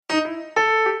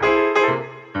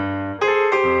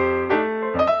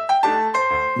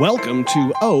Welcome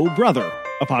to Oh Brother,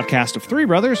 a podcast of three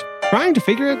brothers trying to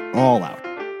figure it all out.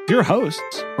 Your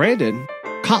hosts, Brandon,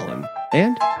 Colin,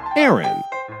 and Aaron.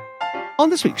 On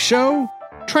this week's show,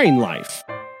 Train Life.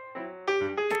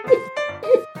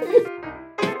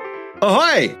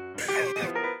 Ahoy!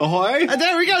 Ahoy!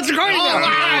 There we go. It's recording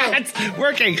now. It's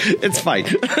working. It's fine.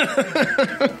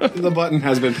 The button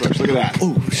has been pushed. Look at that.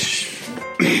 Oh,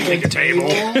 take a table.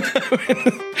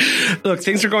 Look,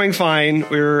 things are going fine.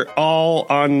 We're all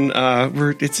on.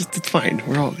 It's fine.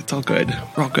 It's all good.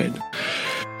 We're all good.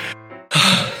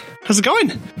 How's it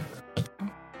going?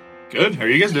 Good. How are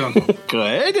you guys doing?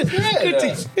 Good.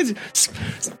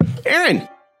 Aaron,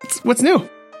 what's new?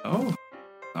 Oh,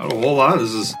 not a whole lot.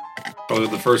 This is probably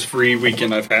the first free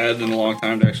weekend I've had in a long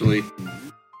time to actually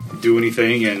do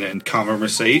anything and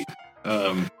conversate.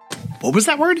 What was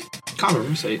that word?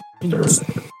 Conversate.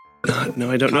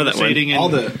 No, I don't know that one.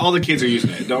 And all the kids are using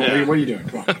it. What are you doing?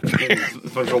 Come on.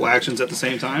 Functional actions at the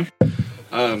same time.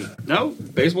 No,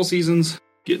 baseball season's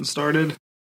getting started.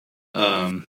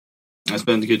 I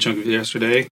spent a good chunk of it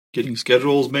yesterday getting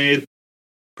schedules made,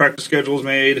 practice schedules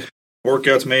made,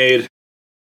 workouts made.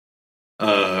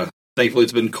 Thankfully,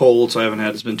 it's been cold, so I haven't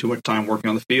had to spend too much time working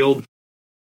on the field.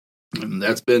 And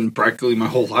that's been practically my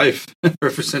whole life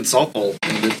ever since softball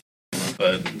ended.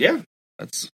 But yeah,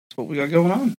 that's what we got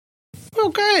going on. Well,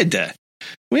 good. Well,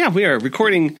 yeah, we are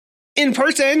recording in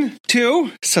person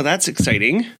too, so that's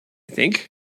exciting. I think.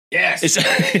 Yes.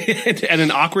 It's at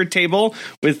an awkward table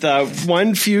with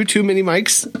too many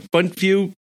mics,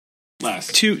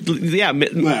 Last.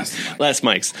 less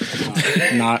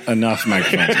mics. Not enough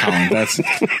microphones, Colin.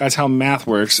 That's how math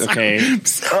works, okay?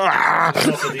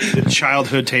 Also the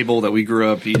childhood table that we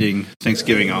grew up eating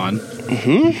Thanksgiving on.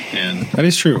 Mm-hmm. And That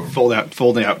is true.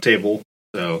 folding out table.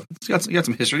 So it's got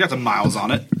some history, got some miles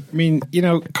on it. I mean,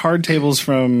 card tables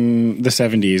from the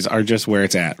 70s are just where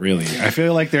it's at, really. I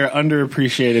feel like they're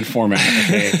underappreciated format.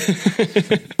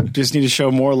 Okay? Just need to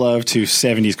show more love to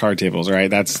 70s card tables, right?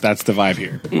 That's the vibe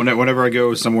here. Whenever I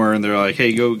go somewhere and they're like,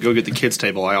 "Hey, go get the kids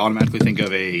table," I automatically think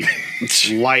of a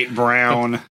light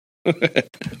brown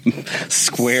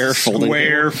square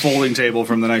folding table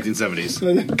from the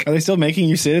 1970s. Are they still making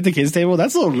you sit at the kids' table?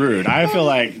 That's a little rude. I feel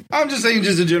like... I'm just saying,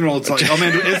 just in general, it's like, oh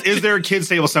man, is there a kids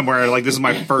table somewhere? Like, this is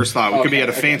my first thought. We could be at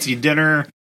a fancy dinner.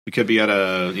 We could be at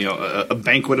a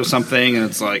banquet of something, and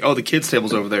it's like, oh, the kids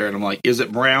table's over there, and I'm like, is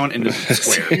it brown and is it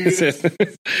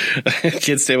square?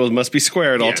 Kids tables must be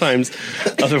square at all times.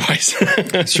 Otherwise,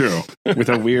 it's true. With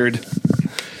a weird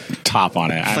top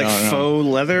on it. It's like faux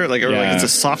leather, like it's a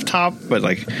soft top, but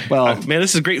man,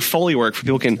 this is great Foley work for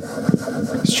people can.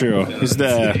 It's true.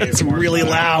 It's really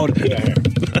loud. Yeah.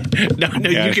 No,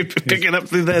 you can pick it up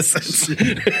through this.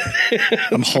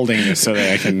 I'm holding this so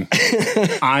that I can.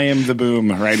 I am the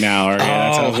boom right now. Right?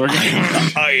 That's how it's working.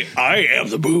 I am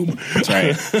the boom. That's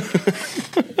right.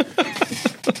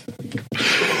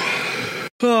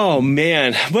 Oh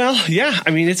man. Well, yeah. I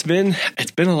mean, it's been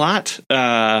a lot.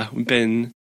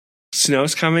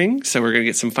 Snow's coming, so we're gonna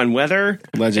get some fun weather.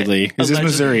 Allegedly. This is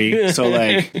Missouri,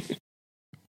 so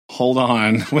hold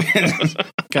on.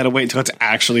 Gotta wait till it's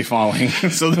actually falling.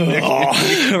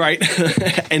 Right.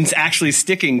 And it's actually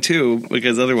sticking too,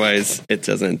 because otherwise it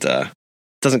doesn't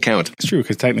count. It's true,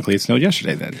 because technically it snowed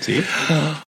yesterday then. See?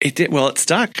 It did. Well, it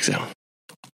stuck, so.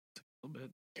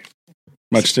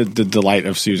 Much to the delight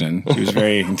of Susan. She was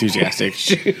very enthusiastic.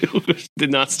 She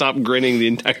did not stop grinning the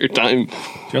entire time.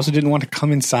 She also didn't want to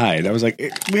come inside. I was like,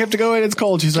 we have to go in. It's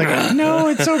cold. She's like, no,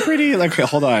 it's so pretty. Like, okay,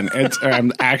 hold on.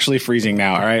 I'm actually freezing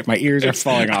now. All right. My ears are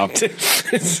falling off.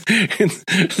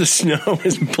 The snow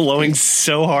is blowing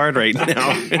so hard right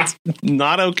now. It's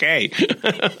not okay.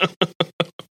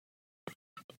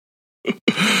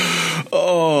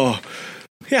 Oh,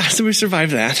 yeah. So we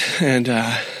survived that. And,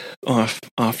 off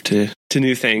to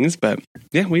new things, but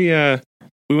yeah, we went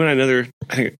on another.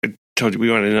 I think I told you we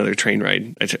went on another train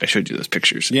ride. I showed you those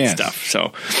pictures and stuff.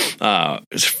 So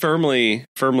it's firmly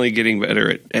getting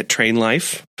better at train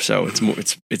life. So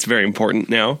it's very important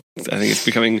now. I think it's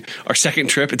becoming our second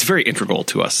trip. It's very integral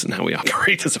to us and how we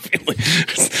operate as a family.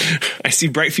 I see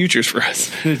bright futures for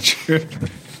us.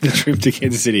 The trip to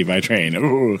Kansas City by train.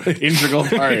 Ooh, integral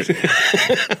part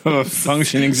of a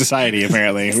functioning society,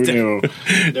 apparently. Who knew?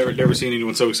 Never seen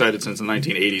anyone so excited since the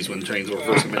 1980s when trains were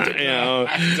first invented. We're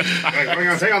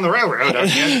going to take on the railroad.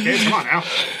 Kids, come on now.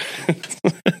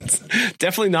 It's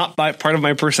definitely not part of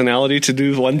my personality to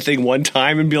do one thing one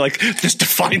time and be like, this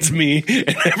defines me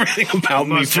and everything about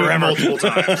me forever. Multiple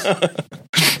times.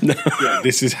 No. Yeah,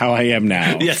 this is how I am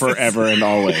now, forever and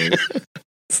always.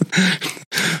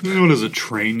 Known as a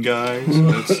train guy.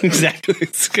 So Exactly.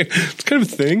 It's kind of a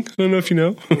thing. I don't know if you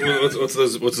know. what's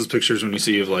those pictures when you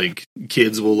see of like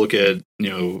kids will look at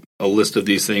a list of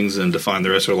these things and define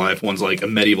the rest of their life? One's like a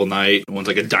medieval knight, one's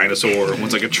like a dinosaur,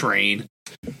 one's like a train.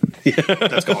 Yeah.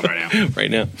 That's going right now.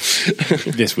 Right now.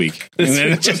 This week.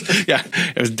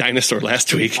 It was dinosaur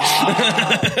last week.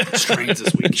 Trains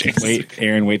this week. Wait,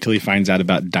 Aaron, wait till he finds out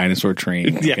about dinosaur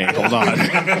train. Okay, Yeah. hold on.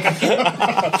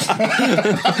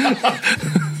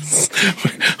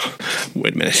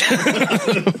 Wait a minute.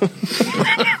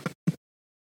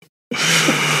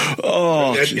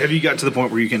 Oh, Have you got to the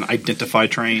point where you can identify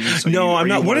trains? No, I'm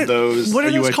not. One of those. What Are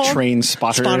are you those a called? train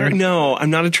spotter? No, I'm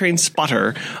not a train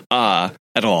spotter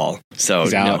at all. So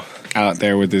He's no. out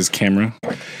there with his camera,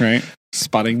 right?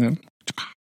 Spotting them.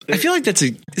 I feel like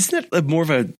isn't that more of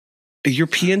a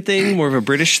European thing, more of a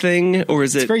British thing, or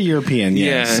is It's it? very European,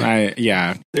 yes.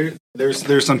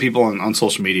 There's some people on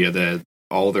social media that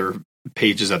all their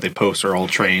pages that they post are all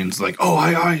trains. Like,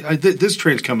 this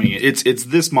train's coming in. It's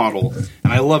this model,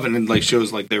 and I love it. And like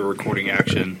shows like they're recording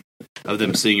action of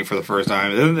them seeing it for the first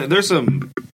time. And then there's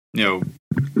some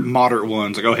moderate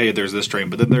ones like, oh hey, there's this train,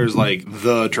 but then there's like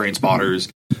the train spotters.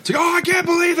 It's like, oh, I can't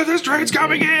believe that this train's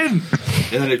coming in, and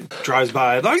then it drives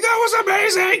by like that was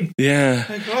amazing. Yeah.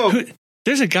 Like, oh,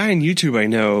 There's a guy on YouTube I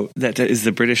know that is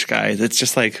the British guy that's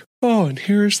just like, oh, and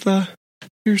here's the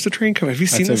train coming. Have you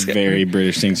seen That's this a guy? very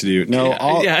British thing to do. No,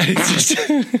 It's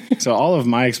just so all of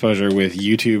my exposure with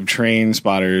YouTube train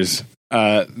spotters,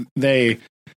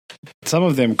 some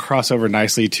of them cross over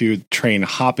nicely to train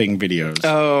hopping videos.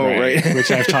 Oh, right. Which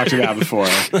I've talked about before.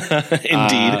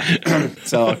 Indeed.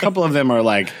 So a couple of them are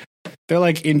like, they're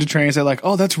like into trains. They're like,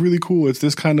 oh, that's really cool. It's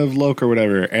this kind of look or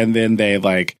whatever. And then they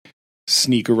like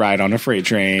sneak a ride on a freight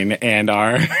train and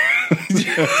are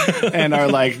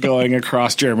like going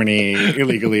across Germany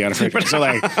illegally on a freight train. So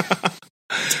like,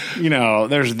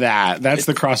 there's that. That's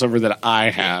the crossover that I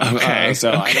have. Okay.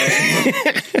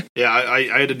 yeah,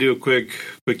 I had to do a quick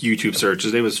YouTube search.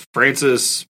 His name was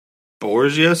Francis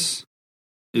Borges.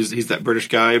 He's that British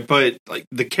guy, but like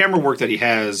the camera work that he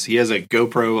has a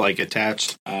GoPro like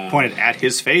attached, pointed at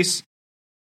his face,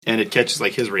 and it catches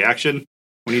like his reaction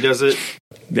when he does it.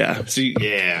 Yeah. So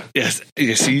Yeah. Yes.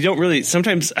 So you don't really,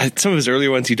 sometimes some of his earlier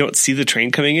ones, you don't see the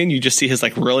train coming in. You just see his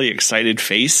like really excited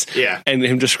face. Yeah. And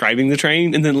him describing the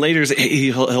train. And then later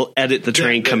he'll edit the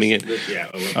train coming in. Yeah.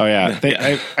 Oh yeah.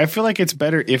 I feel like it's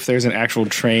better if there's an actual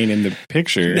train in the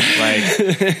picture, like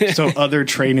so other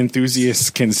train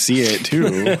enthusiasts can see it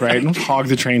too, right? Don't hog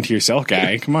the train to yourself,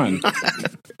 guy. Come on.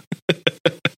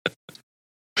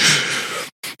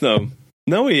 So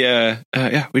no, we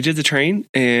did the train,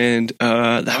 and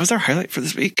that was our highlight for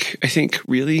this week. I think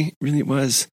really, really it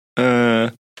was.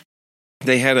 It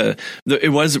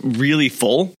was really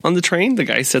full on the train. The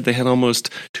guy said they had almost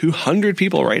 200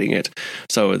 people riding it,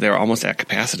 so they were almost at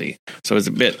capacity. So it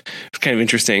was kind of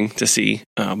interesting to see.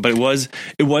 But it was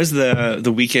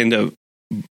the weekend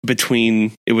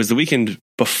it was the weekend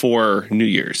before New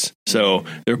Year's, so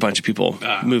there were a bunch of people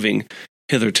moving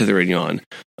hither, thither, and yon,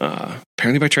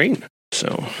 apparently by train.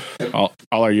 So all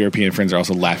our European friends are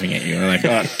also laughing at you. They're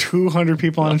like, 200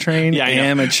 people on a train? Yeah, I know.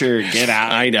 Amateur, get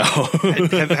out. I know.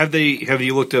 have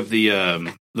you looked up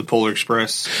the Polar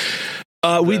Express?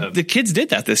 The kids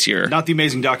did that this year. Not the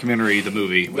amazing documentary, the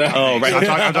movie. Oh, right. I'm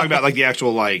talking about like the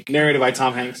actual like Narrated by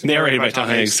Tom Hanks. Narrated by Tom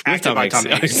Hanks. With Acted by Tom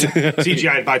Hanks.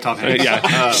 CGI by Tom Hanks. Yeah.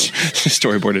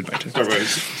 Storyboarded by Tom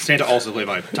Hanks. Santa also played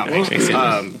by Tom Hanks.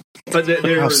 But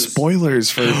there was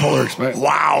spoilers for Polar Express.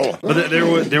 Wow. But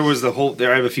there was the whole.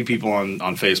 I have a few people on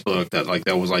Facebook that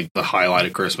was like the highlight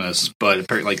of Christmas. But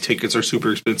apparently, like tickets are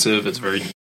super expensive. It's very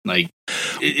like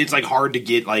it's like hard to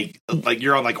get like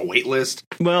you're on like a wait list.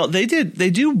 Well, they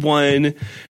do one.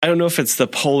 I don't know if it's the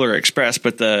Polar Express,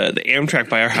 but the Amtrak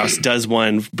by our house does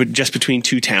one, but just between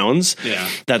two towns. Yeah,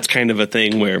 that's kind of a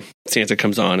thing where Santa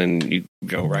comes on and you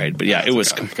go ride. But yeah, it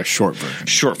was like a short version.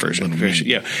 Short version.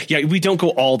 Yeah. We don't go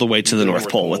all the way to the North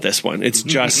Pole with this one. It's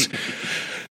just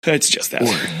that.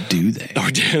 Or do they?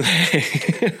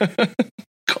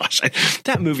 Gosh,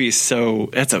 that movie is so.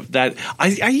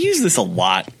 I use this a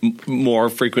lot more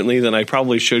frequently than I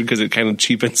probably should because it kind of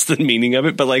cheapens the meaning of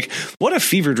it. But like, what a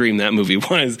fever dream that movie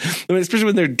was! I mean, especially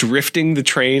when they're drifting the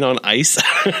train on ice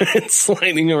and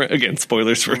sliding around. Again,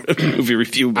 spoilers for a movie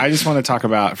review. I just want to talk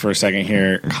about for a second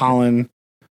here, Colin.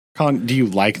 Do you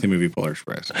like the movie Polar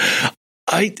Express? Yeah,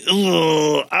 I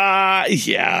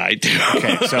do.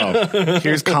 Okay, so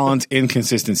here's Colin's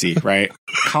inconsistency, right?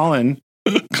 Colin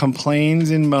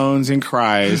complains and moans and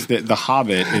cries that The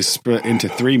Hobbit is split into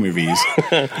 3 movies,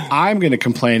 I'm going to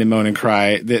complain and moan and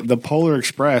cry that The Polar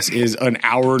Express is an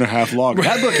hour and a half long.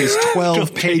 That book is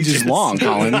 12 pages long,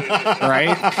 Colin,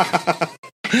 right?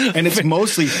 And it's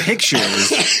mostly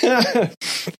pictures.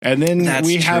 And then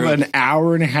we have an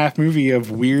hour and a half movie of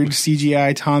weird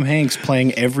CGI Tom Hanks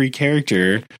playing every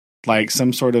character like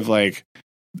some sort of like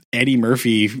Eddie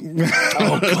Murphy.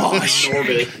 Oh gosh.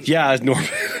 Norbit. Yeah,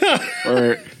 Norbit.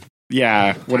 Or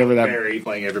yeah, whatever that. Barry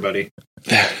playing everybody.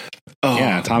 Oh.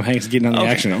 Yeah, Tom Hanks getting on the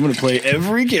action. I'm going to play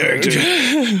every character.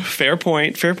 Fair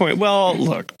point. Well,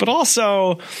 look, but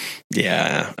also,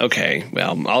 yeah, okay.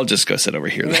 Well, I'll just go sit over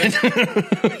here then.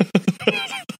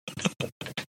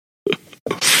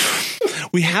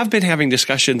 We have been having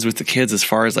discussions with the kids as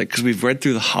far as like, because we've read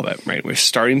through The Hobbit, right? We're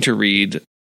starting to read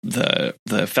the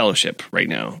Fellowship right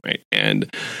now, right?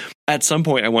 And at some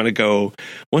point I want to go,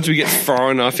 once we get far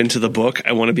enough into the book,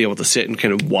 I want to be able to sit and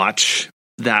kind of watch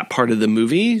that part of the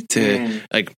movie to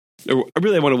like, I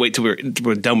really want to wait till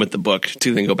we're done with the book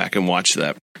to then go back and watch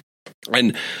that.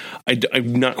 And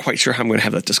I'm not quite sure how I'm going to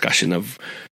have that discussion of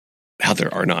how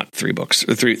there are not 3 books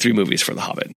or three movies for The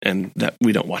Hobbit, and that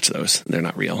we don't watch those. They're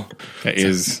not real. That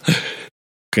is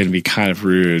going to be kind of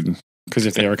rude. Because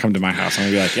if they ever come to my house, I'm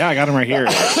going to be like, yeah, I got them right here.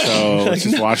 So let's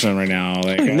just watch them right now.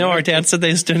 Like, no, our dad said they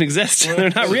just don't exist.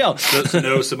 They're not real.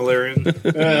 No Silmarillion.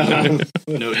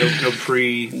 No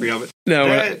pre-Hobbit. No,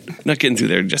 we're not getting through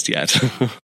there just yet.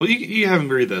 Well, you haven't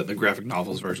read the graphic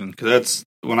novels version, because that's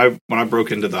when I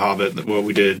broke into The Hobbit. What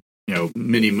we did,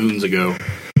 many moons ago.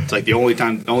 It's like the only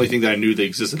thing that I knew that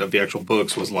existed of the actual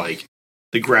books was like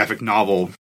the graphic novel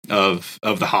of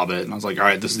The Hobbit, and I was like, all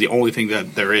right, this is the only thing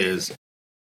that there is.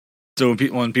 So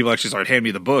when people actually started handing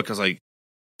me the book, I was like,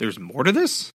 there's more to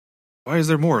this? Why is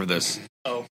there more of this?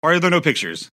 Oh, why are there no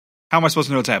pictures? How am I supposed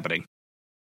to know what's happening?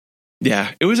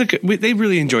 Yeah, it was they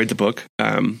really enjoyed the book.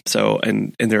 So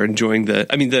they're enjoying the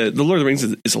Lord of the Rings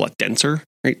is a lot denser,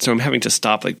 right? So I'm having to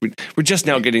stop. Like we're just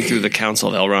now getting through the Council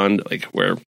of Elrond, like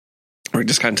where we're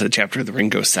just gotten to the chapter the ring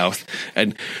goes south,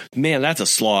 and man, that's a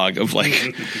slog of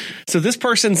like. So this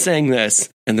person's saying this,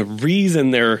 and the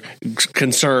reason they're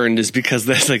concerned is because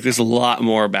there's a lot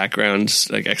more background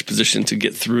like exposition to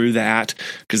get through that,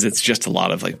 because it's just a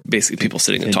lot of like basically people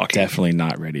sitting and talking. Definitely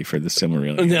not ready for the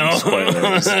Silmarillion. No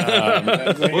spoilers.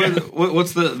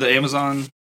 What's the Amazon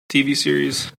TV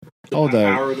series? Oh,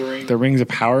 Power of the Ring? The Rings of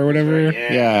Power or whatever? Right,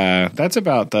 yeah, that's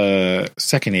about the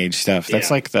Second Age stuff. That's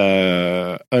like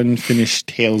the unfinished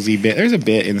talesy bit. There's a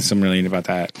bit in the Silmarillion about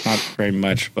that. Not very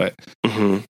much, but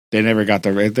they never got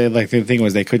the right. The thing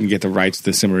was they couldn't get the rights to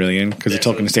the Silmarillion because the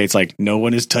Tolkien estate's like, no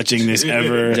one is touching this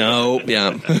ever. No,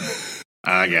 yeah.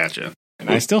 I gotcha. And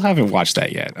I still haven't watched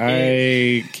that yet.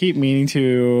 I keep meaning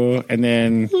to, and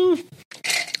then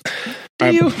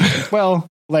I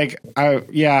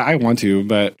want to,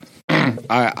 but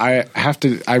I have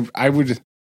to. I would.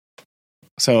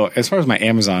 So as far as my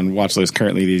Amazon watch list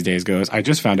currently these days goes, I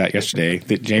just found out yesterday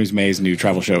that James May's new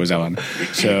travel show is on.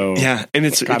 So yeah, and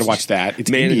it's got to watch that. It's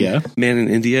Man in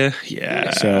India.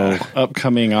 Yeah. So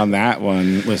upcoming on that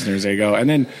one, listeners, there you go. And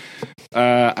then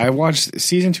I watched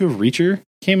season 2 of Reacher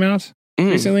came out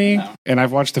recently, and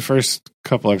I've watched the first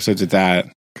couple episodes of that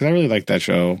because I really like that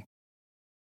show.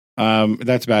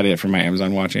 That's about it for my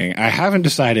Amazon watching. I haven't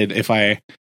decided if I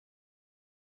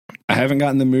haven't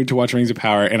gotten the mood to watch Rings of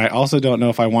Power, and I also don't know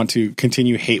if I want to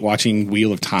continue hate watching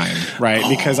Wheel of Time, right?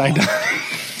 Because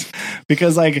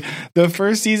because like the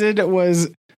first season was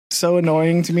so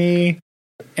annoying to me,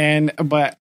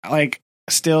 but like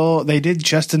still they did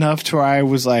just enough to where I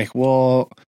was like, well,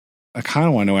 I kind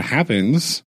of want to know what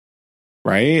happens,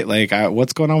 right? Like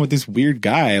what's going on with this weird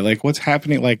guy? Like what's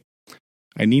happening? Like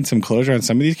I need some closure on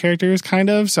some of these characters, kind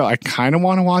of. So I kind of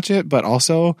want to watch it, but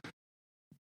also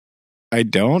I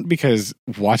don't, because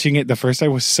watching it the first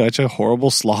time was such a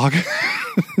horrible slog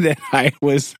that I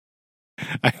was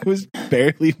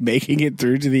barely making it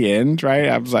through to the end. Right?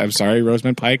 I'm sorry,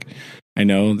 Rosamund Pike. I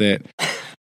know that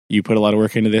you put a lot of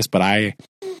work into this, but I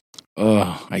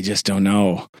just don't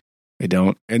know. I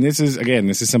don't. And this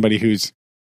is somebody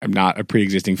I'm not a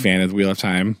pre-existing fan of the Wheel of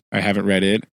Time. I haven't read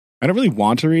it. I don't really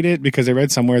want to read it because I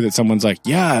read somewhere that someone's like,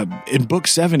 yeah, in book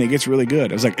 7, it gets really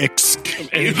good. I was like, book 7.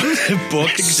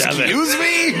 Excuse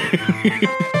me?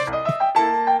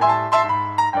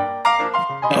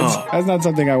 That's not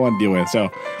something I want to deal with.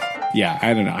 So, yeah,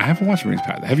 I don't know. I haven't watched Rings of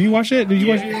Power. Have you watched it? Did you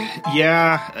watch it?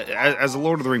 Yeah. As a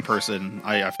Lord of the Ring person,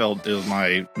 I felt it was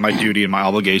my duty and my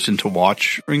obligation to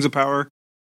watch Rings of Power.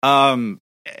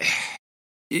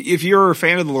 If you're a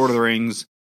fan of the Lord of the Rings,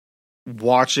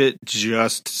 watch it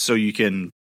just so you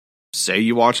can say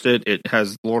you watched it. It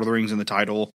has Lord of the Rings in the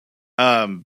title.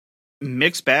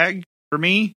 Mixed bag for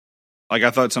me. Like,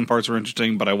 I thought some parts were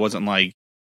interesting, but I wasn't like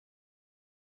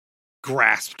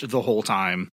grasped the whole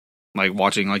time, like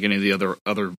watching like any of the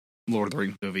other Lord of the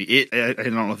Rings movie. I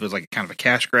don't know if it was like kind of a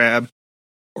cash grab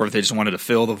or if they just wanted to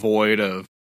fill the void of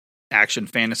action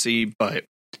fantasy, but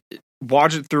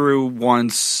watch it through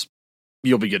once,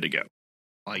 you'll be good to go.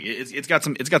 Like, it's got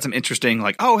some interesting,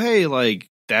 like, oh hey, like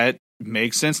that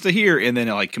makes sense to hear, and then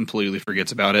it like completely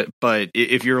forgets about it. But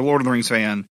if you're a Lord of the Rings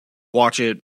fan, watch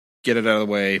it, get it out of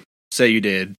the way, say you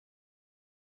did,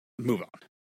 move on.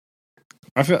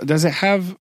 I feel, does it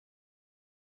have?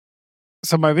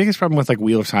 So my biggest problem with like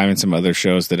Wheel of Time and some other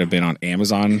shows that have been on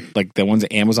Amazon, like the ones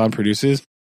that Amazon produces,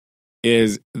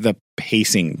 is the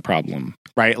pacing problem,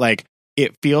 right? Like,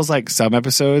 it feels like some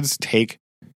episodes take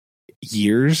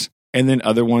years, and then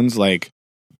other ones like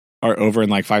are over in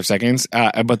like 5 seconds.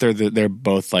 But they're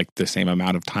both like the same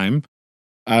amount of time.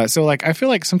 So like, I feel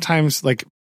like sometimes like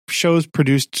shows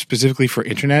produced specifically for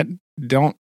internet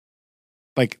don't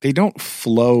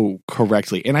flow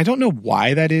correctly, and I don't know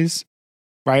why that is.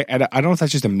 Right? I don't know if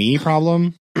that's just a me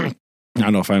problem. I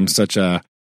don't know if I'm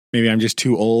maybe I'm just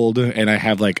too old and I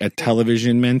have like a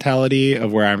television mentality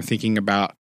of where I'm thinking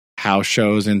about how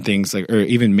shows and things like, or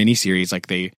even miniseries, like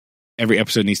every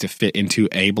episode needs to fit into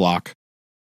a block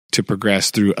to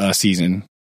progress through a season.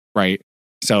 Right?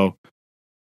 So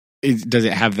does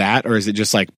it have that, or is it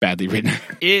just like badly written?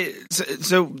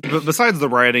 So besides the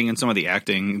writing and some of the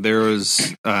acting,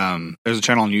 there's a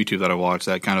channel on YouTube that I watched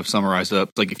that kind of summarized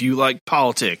up. Like, if you like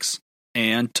politics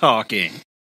and talking,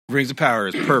 Rings of Power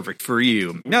is perfect for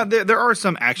you. Now, there are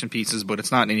some action pieces, but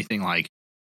it's not anything like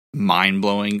mind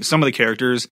blowing. Some of the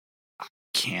characters, I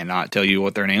cannot tell you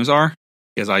what their names are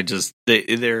because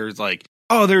there's like,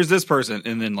 oh, there's this person,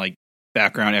 and then like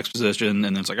background exposition, and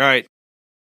then it's like, all right,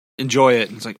 enjoy it.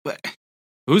 And it's like, what?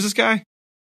 Who's this guy?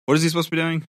 What is he supposed to be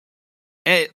doing?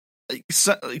 And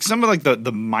some of like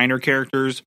the minor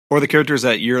characters or the characters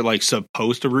that you're like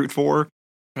supposed to root for,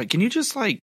 like, can you just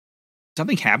like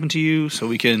something happen to you so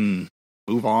we can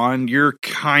move on? You're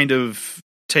kind of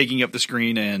taking up the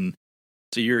screen, and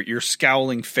so your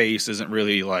scowling face isn't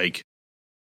really like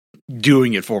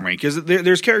doing it for me, because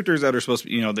there's characters that are supposed to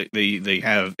be, you know, they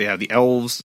have the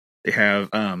elves, they have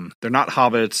they're not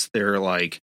hobbits, they're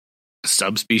like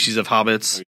subspecies of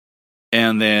hobbits,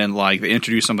 and then like they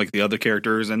introduce some like the other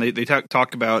characters, and they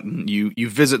talk about, and you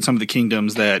visit some of the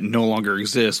kingdoms that no longer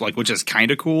exist, like, which is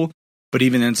kind of cool. But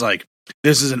even then, it's like,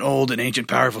 this is an old and ancient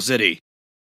powerful city,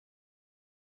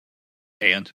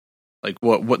 and like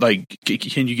what like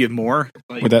can you give more?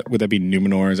 Like, would that be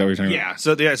Numenor? Is that what you're talking about?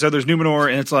 So there's Numenor,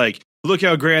 and it's like, look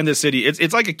how grand this city.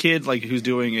 It's like a kid like who's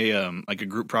doing a like a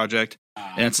group project,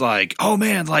 and it's like, oh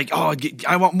man, like, oh,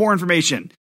 I want more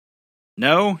information.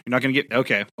 No, you're not going to get.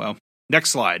 Okay, well,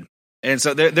 next slide. And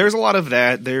so there's a lot of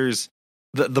that. There's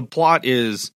the plot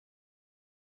is,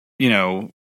 you know,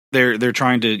 they're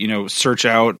trying to, you know, search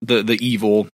out the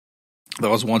evil that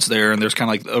was once there, and there's kind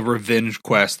of like a revenge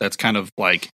quest that's kind of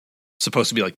like supposed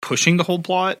to be like pushing the whole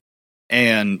plot,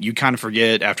 and you kind of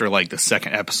forget after like the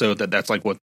second episode that that's like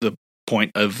what the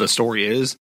point of the story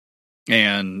is,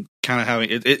 and kind of having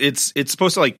it's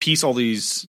supposed to like piece all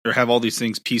these, or have all these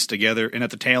things pieced together, and at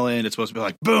the tail end it's supposed to be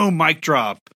like, boom, mic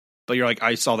drop. But you're like,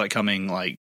 I saw that coming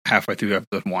like halfway through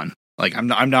episode 1. Like,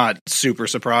 I'm not super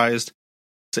surprised.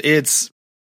 So it's,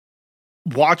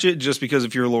 watch it just because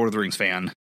if you're a Lord of the Rings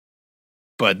fan,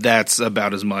 but that's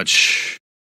about as much.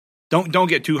 Don't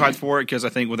get too hyped for it, because I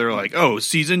think when they're like, oh,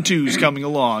 season 2's coming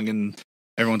along, and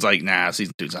everyone's like, nah,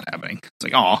 season 2's not happening. It's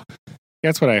like, oh,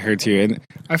 that's what I heard too, and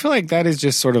I feel like that is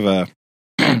just sort of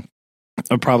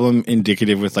a problem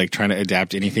indicative with like trying to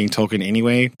adapt anything Tolkien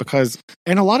anyway, because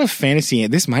in a lot of fantasy,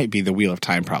 this might be the Wheel of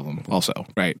Time problem also,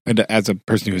 right? And as a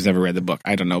person who's never read the book,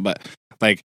 I don't know, but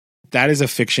like, that is a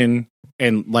fiction,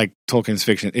 and like Tolkien's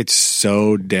fiction, it's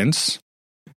so dense,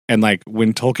 and like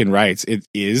when Tolkien writes, it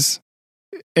is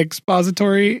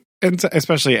expository, and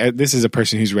especially this is a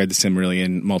person who's read the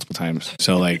Silmarillion multiple times,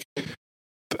 so like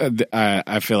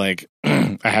I feel like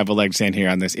I have a leg to stand here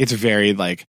on this. It's very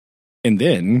like, and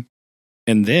then,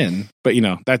 but you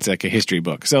know, that's like a history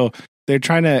book. So they're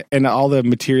trying to, and all the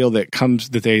material that comes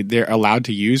that they're allowed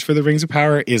to use for the Rings of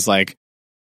Power is like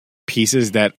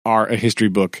pieces that are a history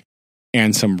book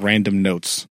and some random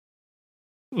notes.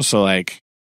 So like,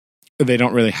 they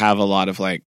don't really have a lot of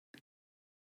like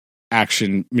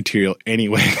action material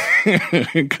anyway,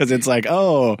 because it's like,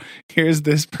 oh, here's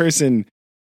this person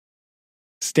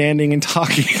standing and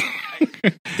talking.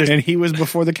 And he was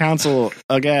before the council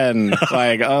again.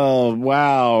 Like, oh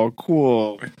wow,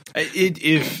 cool.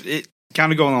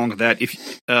 kind of going along with that,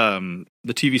 if the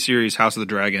TV series House of the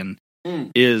Dragon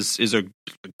is a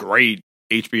great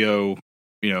HBO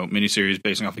miniseries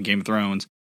based off of Game of Thrones,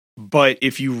 but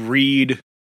if you read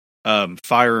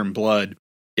Fire and Blood,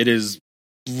 it is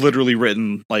literally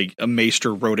written like a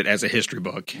maester wrote it as a history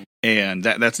book, and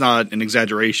that's not an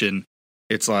exaggeration.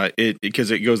 It's like because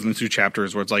it goes into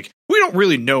chapters where it's like, we don't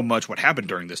really know much what happened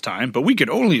during this time, but we could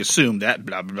only assume that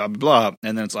blah blah blah blah.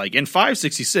 And then it's like in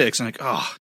 566, and like,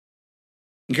 oh,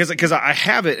 because I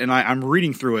have it and I'm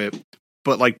reading through it,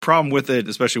 but like problem with it,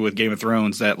 especially with Game of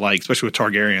Thrones, that like especially with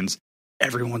Targaryens,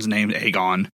 everyone's named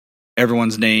Aegon,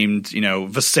 everyone's named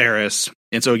Viserys,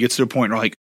 and so it gets to a point where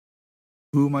like,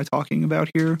 who am I talking about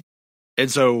here? And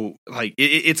so like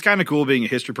it's kind of cool being a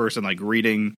history person, like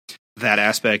reading that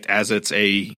aspect as it's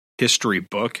a history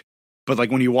book. But like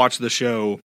when you watch the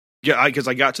show, because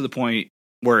I got to the point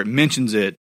where it mentions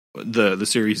it, the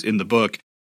series in the book,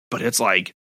 but it's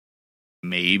like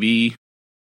maybe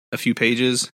a few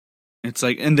pages. It's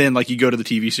like, and then like you go to the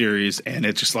TV series and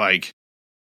it's just like,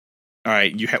 all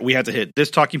right, we have to hit this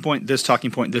talking point, this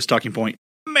talking point, this talking point,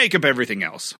 make up everything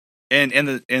else. And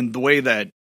the way that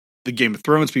the Game of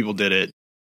Thrones people did it,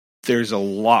 there's a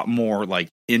lot more like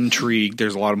intrigue.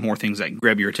 There's a lot of more things that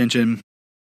grab your attention.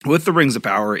 With the Rings of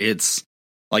Power, it's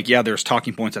like, yeah, there's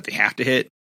talking points that they have to hit,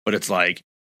 but it's like,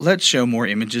 let's show more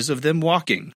images of them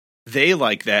walking. They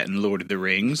like that in Lord of the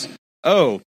Rings.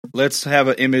 Oh, let's have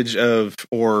an image of,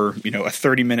 or, a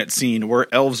 30-minute scene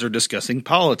where elves are discussing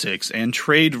politics and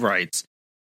trade rights.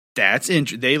 That's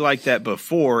they like that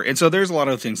before. And so there's a lot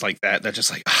of things like that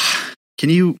just like, can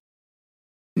you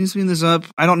speed this up?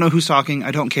 I don't know who's talking.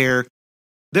 I don't care.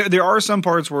 There are some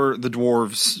parts where the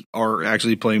dwarves are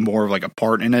actually playing more of like a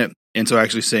part in it. And so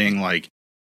actually saying like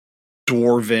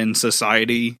dwarven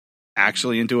society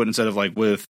actually into it instead of like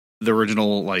with the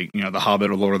original, like, the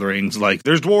Hobbit or Lord of the Rings, like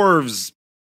there's dwarves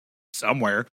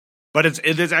somewhere, but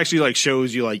it is actually like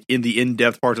shows you like in the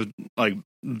in-depth parts of like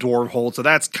dwarf hold. So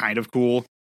that's kind of cool.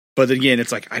 But then again,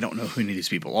 it's like, I don't know who any of these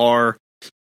people are.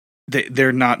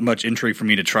 They're not much intrigue for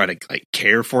me to try to like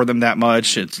care for them that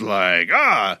much. It's like,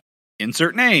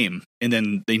 insert name, and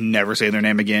then they never say their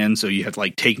name again. So you have to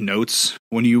like take notes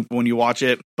when you watch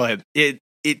it. But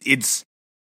it's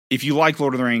if you like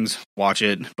Lord of the Rings, watch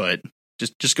it. But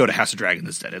just go to House of Dragon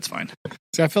instead. It's fine.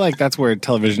 So I feel like that's where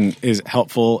television is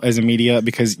helpful as a media,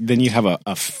 because then you have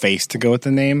a face to go with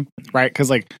the name, right? Because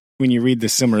like when you read the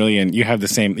Silmarillion, you have the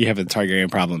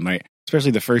Targaryen problem, right?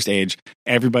 Especially the First Age.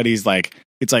 Everybody's like,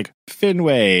 it's like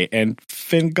Finwë and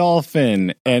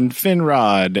Fingolfin and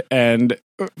Finrod and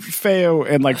Feo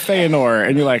and like Feanor,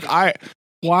 and you're like,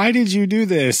 why did you do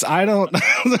this? I don't.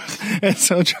 And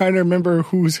so trying to remember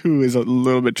who's who is a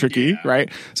little bit tricky,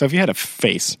 right? So if you had a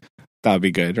face, that would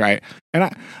be good, right?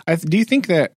 And I do you think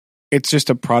that it's just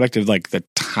a product of like the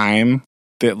time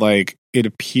that like it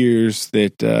appears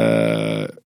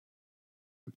that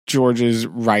George's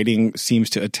writing seems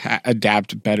to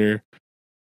adapt better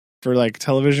for like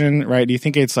television, right? Do you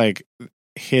think it's like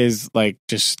his like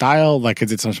just style, like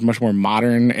because it's much more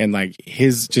modern, and like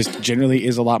his just generally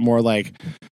is a lot more like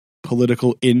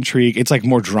political intrigue? It's like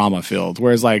more drama filled,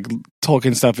 whereas like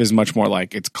Tolkien stuff is much more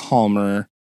like it's calmer,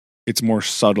 it's more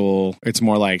subtle, it's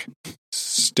more like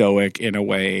stoic in a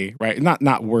way, right?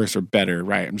 Not worse or better,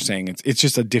 right? I'm just saying it's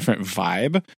just a different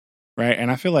vibe, right?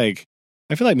 And I feel like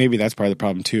maybe that's part of the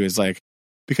problem too, is like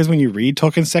because when you read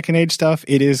Tolkien's Second Age stuff,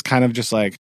 it is kind of just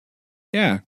like,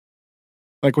 yeah,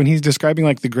 like when he's describing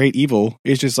like the great evil,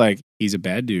 it's just like he's a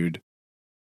bad dude.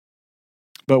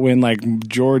 But when like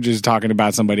George is talking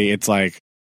about somebody, it's like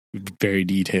very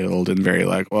detailed and very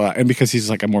like, well, and because he's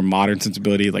like a more modern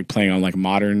sensibility, like playing on like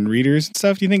modern readers and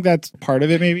stuff. Do you think that's part of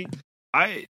it? Maybe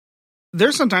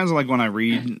there's sometimes like when I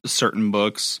read certain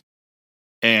books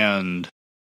and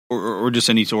or just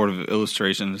any sort of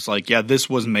illustration, it's like, yeah, this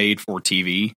was made for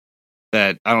TV.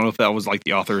 That I don't know if that was like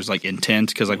the author's like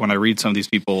intent, because like when I read some of these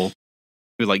people,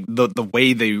 like the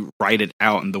way they write it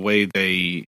out and the way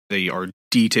they are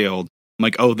detailed, I'm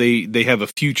like, oh, they have a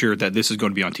future that this is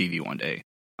going to be on TV one day.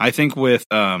 I think with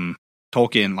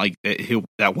Tolkien, like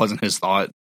that wasn't his thought,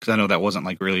 because I know that wasn't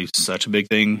like really such a big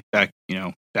thing back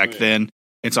then.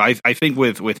 And so I think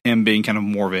with him being kind of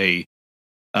more of a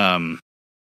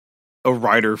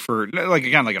writer for like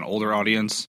again like an older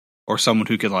audience, or someone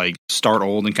who could like start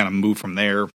old and kind of move from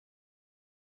there.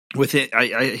 With it,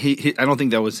 I don't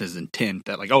think that was his intent.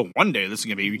 That like, oh, one day this is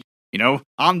gonna be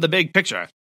on the big picture.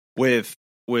 With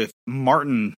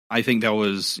Martin, I think that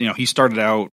was he started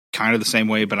out kind of the same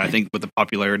way, but I think with the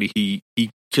popularity he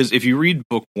because if you read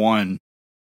book 1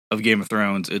 of Game of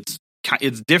Thrones, it's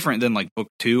different than like book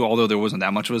 2, although there wasn't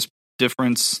that much of a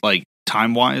difference like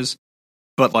time wise.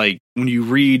 But like when you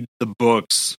read the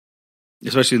books,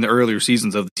 especially in the earlier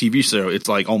seasons of the TV show, it's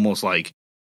like almost like,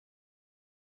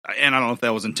 and I don't know if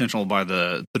that was intentional by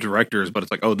the directors, but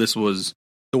it's like, oh, this was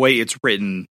the way it's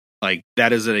written. Like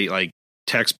that is a like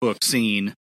textbook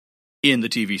scene in the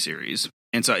TV series.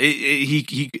 And so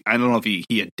he I don't know if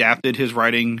he adapted his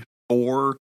writing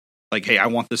for like, hey, I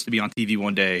want this to be on TV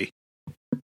one day.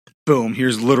 Boom,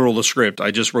 here's literal the script.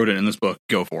 I just wrote it in this book.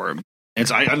 Go for it. And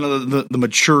so I know the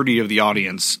maturity of the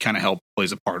audience kind of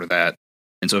plays a part of that.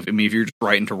 And so if you're just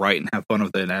writing to write and have fun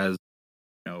with it, as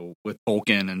you know, with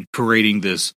Tolkien and creating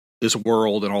this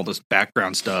world and all this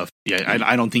background stuff, yeah,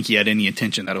 I don't think he had any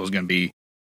intention that it was going to be,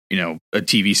 you know, a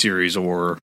TV series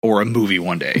or a movie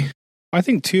one day. I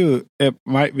think too, it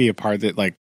might be a part that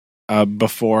like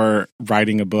before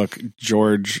writing a book,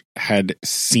 George had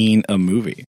seen a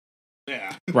movie.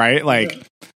 Yeah. Right? Like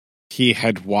he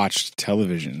had watched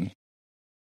television.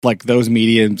 Like those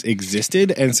mediums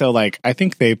existed. And so like I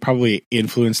think they probably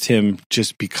influenced him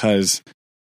just because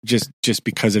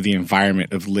of the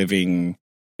environment of living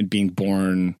and being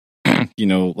born, you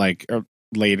know, like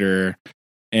later.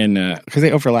 And because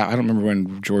they overlap, I don't remember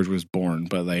when George was born,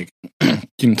 but like,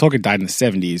 you know, Tolkien died in the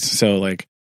 70s, so like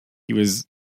he was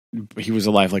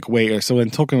alive like way. So when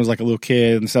Tolkien was like a little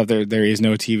kid and stuff, there is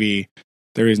no TV,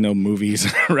 there is no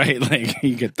movies, right? Like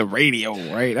you get the radio,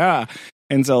 right?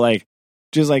 And so like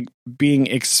just like being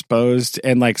exposed,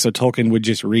 and like so Tolkien would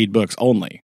just read books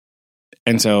only,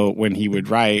 and so when he would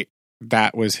write,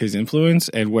 that was his influence.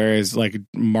 And whereas like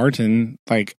Martin,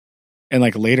 like. And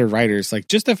like later writers, like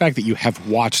just the fact that you have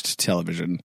watched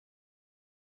television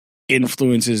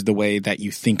influences the way that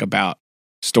you think about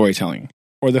storytelling,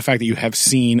 or the fact that you have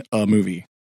seen a movie,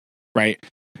 right?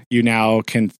 You now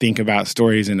can think about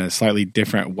stories in a slightly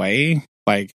different way.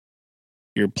 Like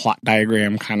your plot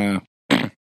diagram kind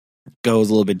of goes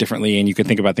a little bit differently, and you can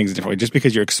think about things a different way just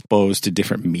because you're exposed to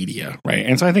different media, right?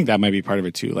 And so I think that might be part of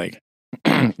it too. Like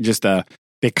just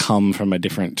they come from a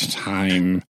different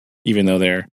time, even though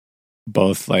they're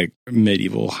both like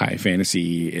medieval high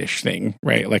fantasy-ish thing,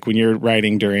 right? Like when you're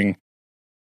writing during,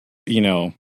 you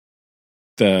know,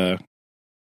 the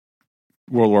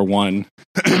World War One,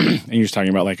 and you're just talking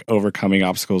about like overcoming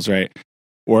obstacles, right?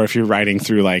 Or if you're writing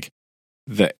through like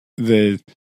the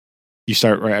you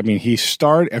start right. I mean,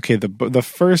 the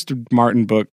first Martin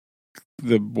book,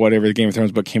 the Game of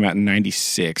Thrones book came out in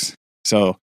 96,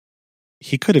 so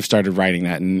he could have started writing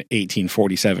that in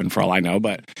 1847 for all I know,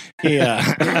 but he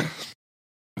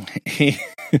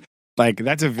like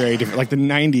that's a very different, like the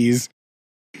 90s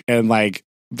and like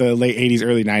the late 80s,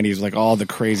 early 90s, like all the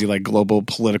crazy like global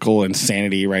political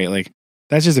insanity, right? Like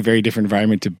that's just a very different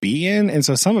environment to be in. And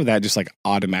so some of that just like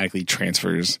automatically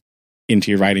transfers into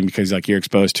your writing because like you're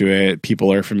exposed to it.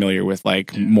 People are familiar with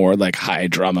like more like high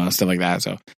drama, stuff like that.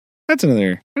 So that's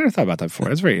another, I never thought about that before.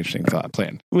 That's a very interesting thought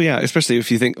plan. Well, yeah, especially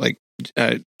if you think like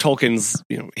Tolkien's,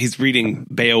 you know, he's reading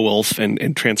Beowulf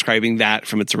and transcribing that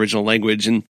from its original language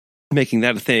and making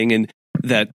that a thing. And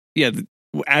that, yeah,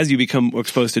 as you become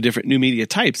exposed to different new media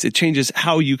types, it changes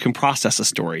how you can process a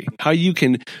story, how you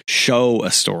can show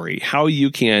a story, how you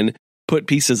can put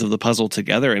pieces of the puzzle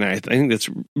together. And I think that's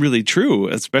really true,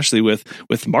 especially with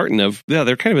Martin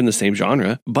they're kind of in the same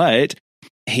genre, but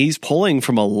he's pulling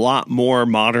from a lot more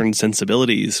modern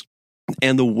sensibilities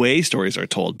and the way stories are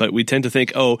told. But we tend to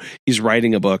think, oh, he's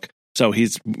writing a book, so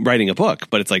he's writing a book.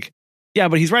 But it's like, yeah,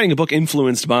 but he's writing a book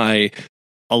influenced by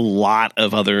a lot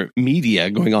of other media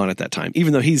going on at that time,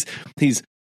 even though he's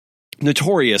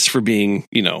notorious for being,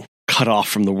 you know, cut off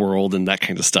from the world and that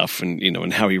kind of stuff, and, you know,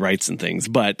 and how he writes and things.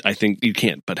 But I think you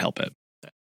can't but help it.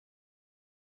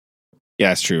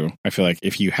 Yeah, it's true. I feel like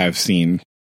if you have seen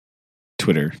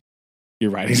Twitter,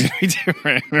 your writing's going to be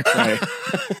different, right?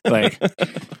 Like,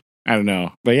 I don't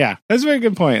know. But yeah, that's a very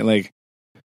good point. Like,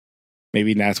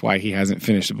 maybe that's why he hasn't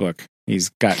finished a book. He's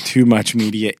got too much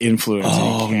media influence.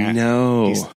 Oh,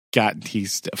 no.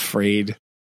 He's afraid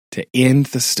to end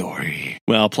the story.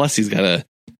 Well, plus he's got a...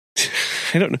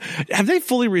 I don't know. Have they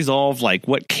fully resolved like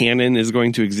what canon is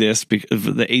going to exist because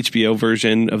of the HBO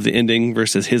version of the ending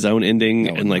versus his own ending,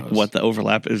 and like what the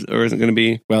overlap is or isn't going to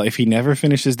be? Well, if he never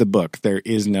finishes the book, there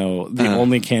is no. The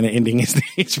only canon ending is the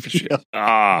HBO.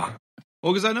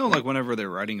 Well, because I know like whenever they're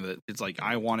writing that, it's like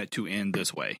I want it to end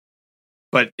this way,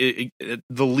 but the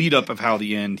lead up of how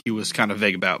the end he was kind of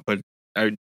vague about. But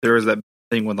there was that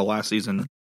thing when the last season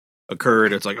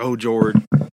occurred. It's like, oh, George,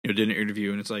 did an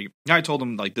interview, and it's like I told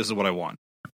him like this is what I want,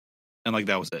 and like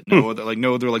that was it. No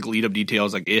other like lead up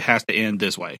details. Like it has to end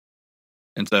this way.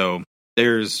 And so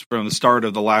there's from the start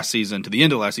of the last season to the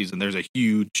end of last season, there's a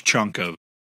huge chunk of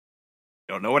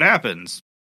don't know what happens.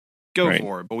 Go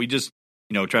for it, but we just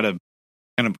try to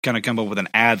kind of come up with an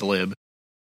ad lib.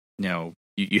 You know,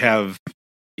 you have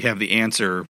the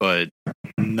answer, but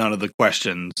none of the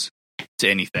questions to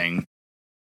anything.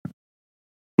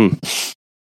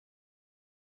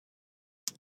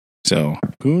 So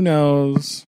who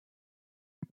knows?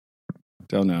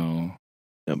 Don't know.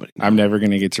 Nobody. I'm never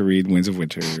going to get to read Winds of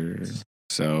Winter.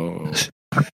 So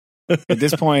at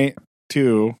this point,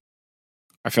 too,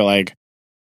 I feel like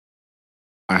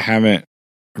I haven't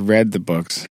read the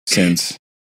books since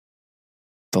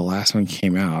the last one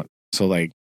came out. So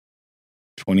like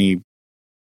 2015?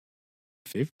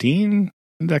 When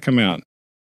did that come out?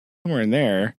 Somewhere in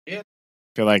there. Yeah. I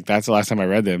feel like that's the last time I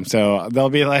read them. So they'll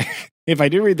be like, if I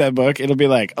do read that book, it'll be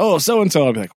like, oh, so-and-so.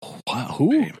 I'll be like, what?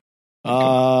 Who?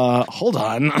 Hold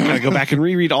on. I gotta go back and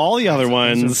reread all the other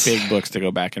ones. Those are big books to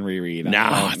go back and reread.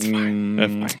 No, it's fine.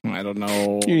 That's fine. I don't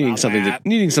know. Needing about something that.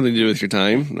 needing something to do with your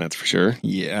time, that's for sure.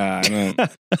 Yeah, I don't.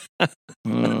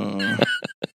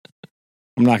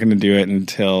 I'm not going to do it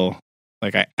until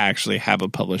like I actually have a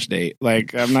published date.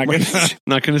 Like I'm not going to.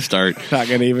 Not going to start. Not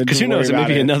going to even. Because who knows? It may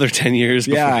be another 10 years.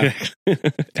 Yeah.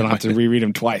 Don't have to reread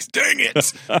them twice. Dang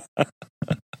it.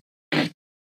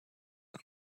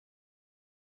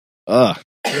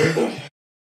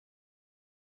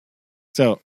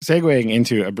 So, segueing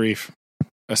into a brief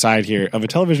aside here of a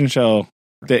television show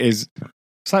that is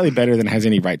slightly better than it has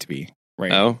any right to be.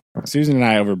 Right. Oh, Susan and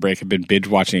I over break have been binge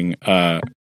watching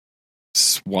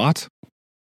SWAT.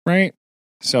 Right.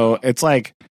 So it's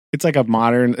like a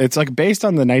modern. It's like based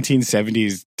on the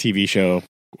 1970s TV show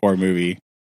or movie,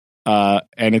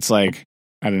 and it's like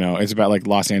I don't know. It's about like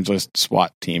Los Angeles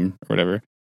SWAT team or whatever.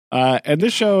 And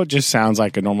this show just sounds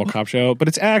like a normal cop show, but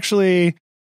it's actually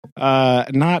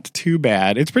not too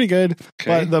bad. It's pretty good. okay.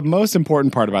 But the most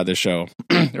important part about this show,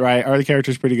 right? Are the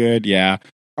characters pretty good? Yeah.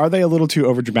 Are they a little too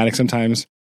overdramatic sometimes?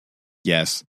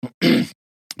 Yes.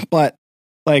 But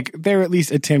like they're at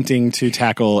least attempting to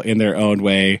tackle in their own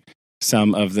way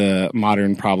some of the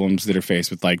modern problems that are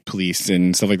faced with like police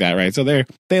and stuff like that, right? So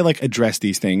they like address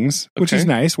these things, which is Okay.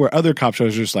 nice, where other cop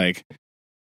shows are just like,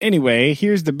 anyway,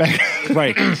 here's the back.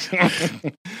 Right.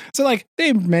 So like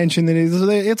they mentioned that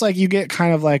it's like you get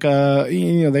kind of like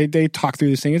they talk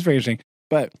through this thing. It's very interesting.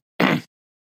 But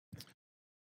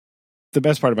the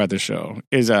best part about this show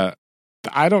is I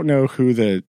don't know who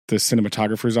the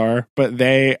cinematographers are, but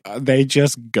they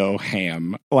just go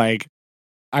ham. Like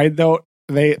I don't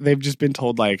they've just been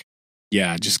told like,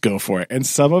 yeah, just go for it. And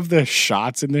some of the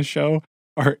shots in this show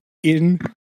are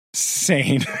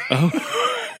insane. Oh.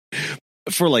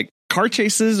 For like car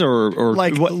chases or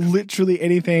Like what? literally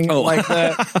anything. Oh. Like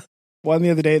the one the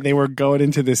other day, they were going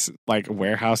into this like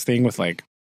warehouse thing with like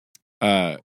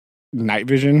night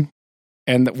vision,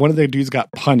 and one of the dudes got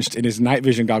punched and his night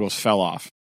vision goggles fell off,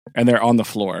 and they're on the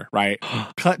floor. Right,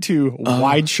 cut to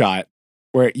wide shot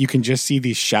where you can just see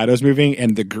these shadows moving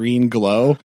and the green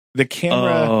glow. The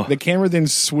camera then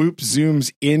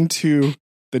zooms into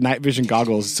the night vision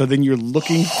goggles, so then you're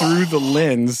looking through the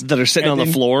lens that are sitting on and the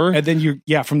then- floor. and then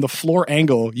from the floor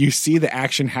angle, you see the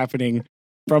action happening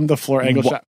from the floor angle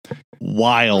shot.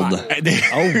 Wild.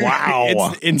 Oh wow.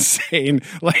 It's insane.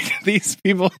 Like these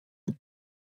people,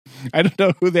 I don't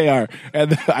know who they are,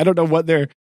 and I don't know what they're.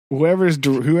 Whoever's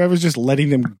just letting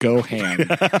them go ham.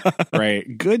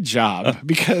 Right? Good job,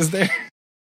 because they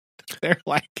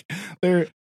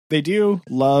do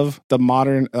love the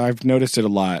modern. I've noticed it a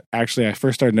lot. Actually, I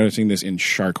first started noticing this in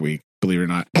Shark Week, believe it or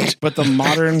not. But the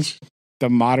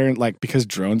modern, like, because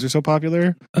drones are so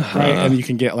popular, right? And you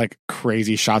can get like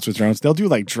crazy shots with drones. They'll do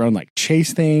like drone like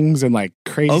chase things and like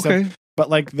crazy Okay. stuff. But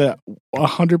like the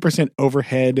 100%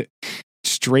 overhead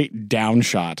straight down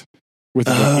shot with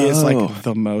is like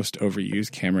the most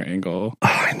overused camera angle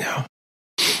I know.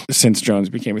 since drones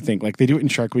became a thing. Like they do it in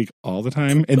Shark Week all the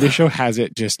time, and this show has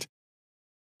it just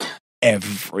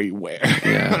everywhere.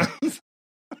 Yeah.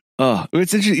 Oh,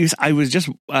 it's interesting. I was just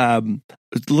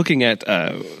looking at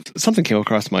something came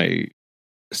across my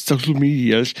social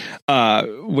medias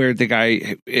where the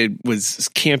guy was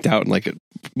camped out in like a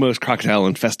most crocodile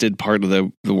infested part of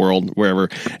the world, wherever,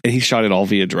 and he shot it all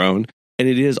via drone. And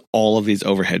it is all of these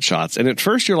overhead shots. And at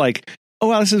first you're like, oh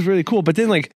wow, this is really cool. But then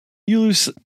like you lose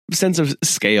sense of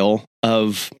scale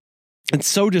of. It's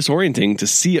so disorienting to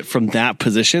see it from that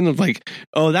position of like,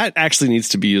 oh, that actually needs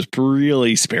to be used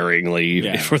really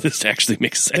sparingly for this to actually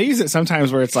make sense. They use it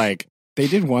sometimes where it's like they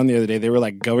did one the other day. They were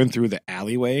like going through the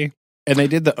alleyway, and they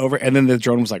did and then the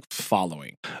drone was like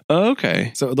following. Oh,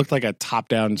 okay. So it looked like a top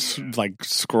down like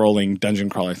scrolling dungeon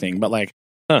crawler thing. But like,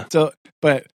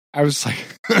 but I was like,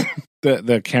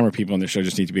 the camera people on the show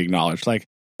just need to be acknowledged. Like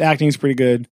the acting is pretty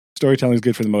good, storytelling is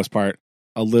good for the most part.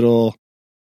 A little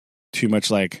too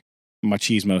much like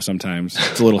machismo sometimes.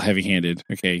 It's a little heavy-handed.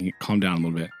 Okay, calm down a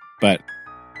little bit. But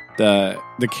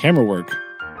the camera work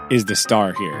is the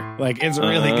star here. Like, it's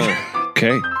really good.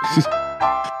 Okay.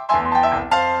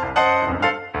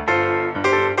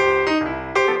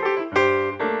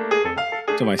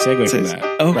 So my segue from that,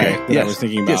 okay, right, that I was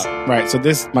thinking about, right? So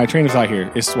my train of thought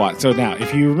here is SWAT. So now,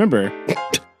 if you remember,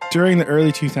 during the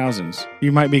early 2000s,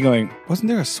 you might be going, wasn't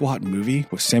there a SWAT movie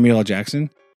with Samuel L. Jackson?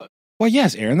 Well,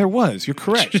 yes, Aaron, there was. You're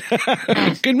correct.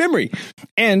 Good memory.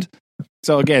 And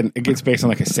so again, it gets based on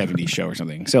like a 70s show or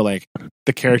something. So like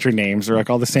the character names are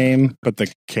like all the same, but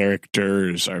the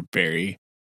characters are very,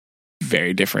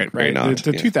 very different. Right?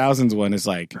 The 2000s one is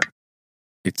like,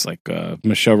 it's like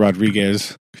Michelle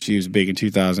Rodriguez. She was big in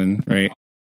 2000, right?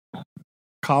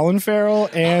 Colin Farrell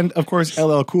and of course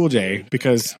LL Cool J,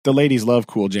 because the ladies love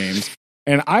Cool James.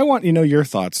 And I want to know your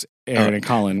thoughts, Aaron and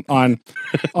Colin, on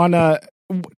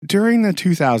during the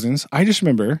 2000s. I just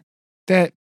remember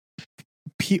that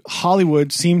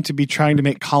Hollywood seemed to be trying to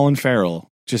make Colin Farrell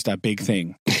just a big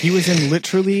thing. He was in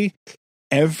literally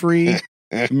every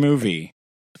movie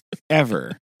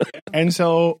ever. And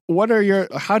so,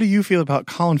 how do you feel about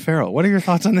Colin Farrell? What are your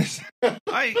thoughts on this?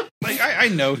 I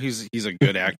know he's a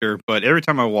good actor, but every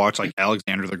time I watch like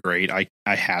Alexander the Great, I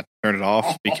had to turn it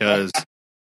off because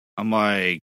I'm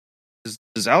like,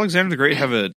 does Alexander the Great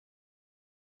have do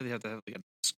they have to have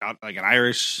like an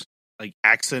Irish like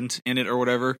accent in it or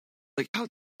whatever? Like, how?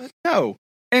 No.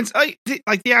 And it's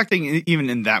like the acting even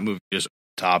in that movie is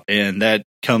top, and that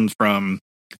comes from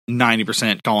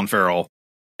 90% Colin Farrell.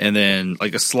 And then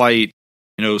like a slight,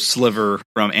 sliver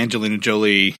from Angelina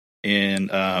Jolie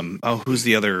and who's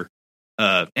the other?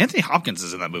 Anthony Hopkins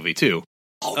is in that movie too.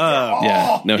 He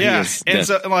is. And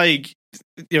so like,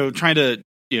 trying to,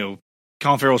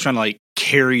 Colin Farrell's trying to like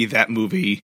carry that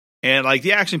movie, and like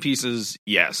the action pieces,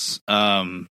 yes.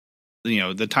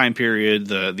 The time period,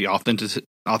 the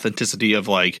authenticity of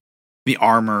like the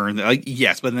armor, and like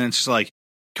yes, but then it's just like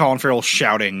Colin Farrell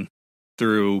shouting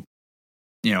through,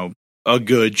 a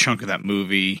good chunk of that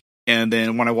movie. And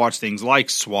then when I watch things like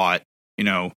SWAT,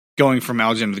 going from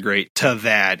Alexander the Great to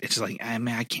that, it's just like, man,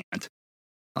 I can't.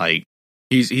 Like,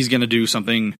 he's going to do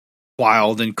something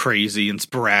wild and crazy and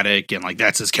sporadic, and like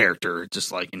that's his character.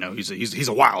 Just like, he's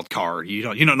a wild card. You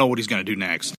don't know what he's going to do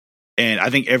next. And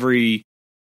I think every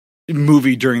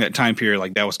movie during that time period,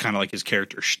 like that was kind of like his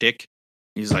character shtick.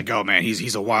 He's like, oh man,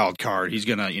 he's a wild card. He's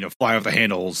gonna fly off the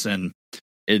handles and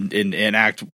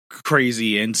act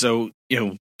crazy. And so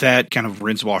that kind of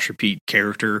rinse wash repeat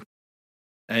character.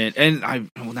 And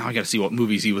now I got to see what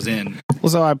movies he was in. Well,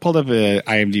 so I pulled up a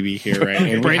IMDb here, right?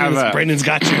 And Brandon's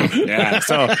got you. Yeah.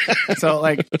 So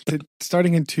like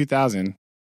starting in 2000,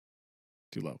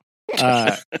 too low.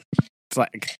 It's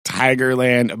like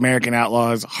Tigerland, American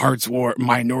Outlaws, Hearts War,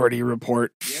 Minority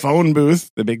Report, Phone Booth,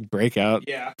 the big breakout.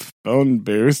 Yeah. Phone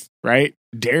Booth, right?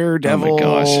 Daredevil. Oh my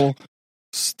gosh.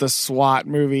 The SWAT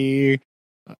movie.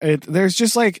 There's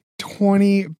just like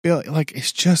 20 billion. Like,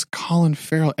 it's just Colin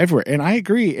Farrell everywhere. And I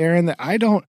agree, Aaron, that I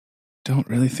don't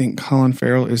really think Colin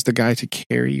Farrell is the guy to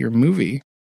carry your movie.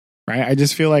 Right? I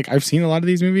just feel like I've seen a lot of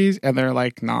these movies and they're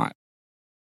like not.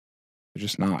 They're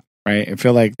just not. Right? I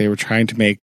feel like they were trying to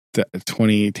make the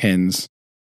 2010s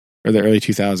or the early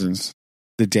 2000s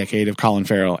the decade of Colin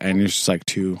Farrell, and it's just like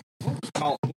too.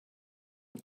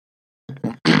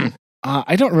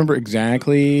 I don't remember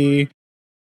exactly.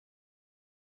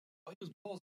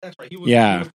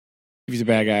 Yeah, he's a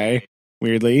bad guy.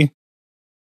 Weirdly,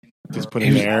 just put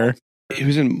him there. He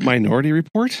was in Minority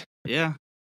Report. Yeah,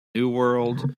 New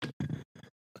World.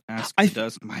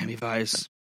 Does Miami Vice.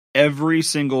 Every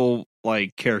single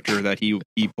like character that he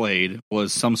played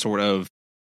was some sort of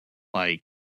like,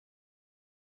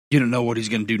 you don't know what he's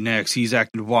going to do next. He's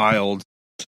acting wild.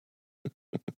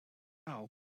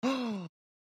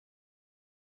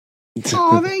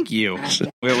 Oh, thank you.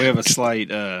 We have a slight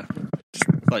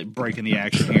break in the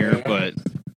action here, but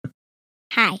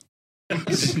Hi.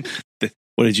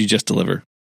 What did you just deliver?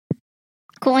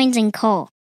 Coins and coal.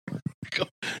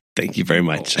 Thank you very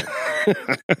much.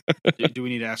 do we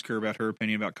need to ask her about her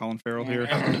opinion about Colin Farrell here?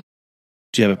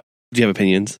 Do you have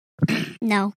opinions?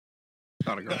 No.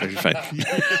 You're fine.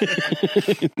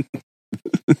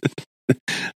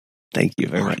 Thank you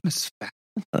very much.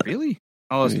 Really?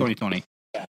 Oh, it's 2020.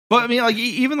 But I mean, like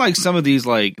even like some of these,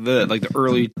 like the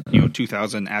early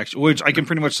 2000 action, which I can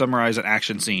pretty much summarize an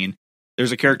action scene.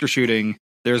 There's a character shooting.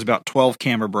 There's about 12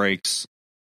 camera breaks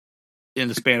in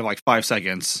the span of like 5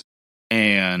 seconds,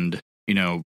 and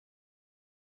then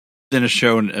it's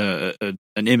shown an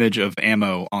image of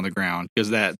ammo on the ground,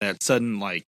 because that sudden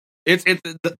like it's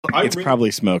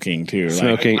probably smoking too.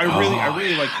 Smoking. I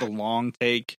really like the long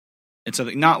take and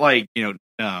something not like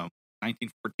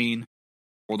 1914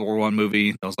 World War I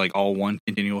movie that was like all one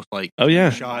continuous Oh yeah,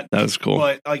 shot. that was cool.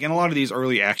 But like in a lot of these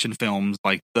early action films,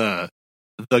 like the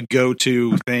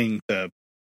go-to thing, It's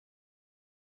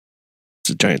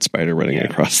a giant spider running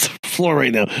across the floor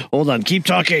right now. Hold on, keep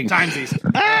talking. timesies.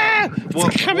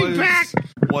 It's coming back.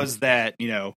 Was that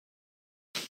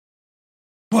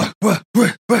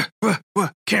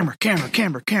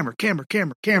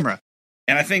camera,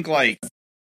 and I think like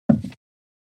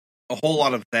a whole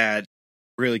lot of that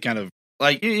really kind of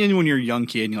like when you're a young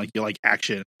kid and you like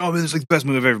action. Oh, this is like the best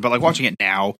movie ever. But like watching it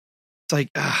now, it's like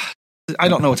I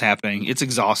don't know what's happening. It's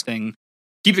exhausting.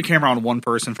 Keep the camera on one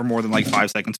person for more than like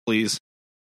 5 seconds, please.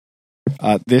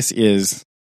 This is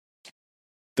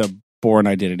the Bourne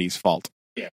Identity's fault.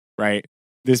 Yeah. Right?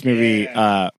 This movie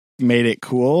made it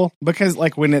cool because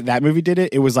like when that movie did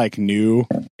it was like new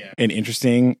and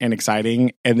interesting and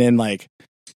exciting. And then like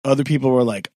other people were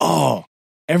like, oh,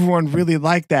 everyone really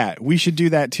liked that. We should do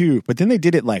that too. But then they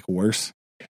did it like worse.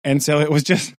 And so it was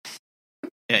just...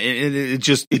 Yeah, it's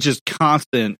just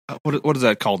constant. What is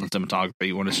that called in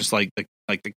cinematography? When it's just like the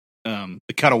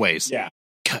cutaways. Yeah.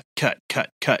 Cut.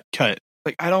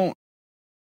 Like I don't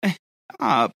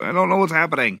know what's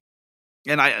happening.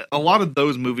 And a lot of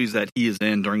those movies that he is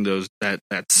in during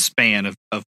that span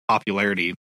of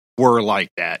popularity were like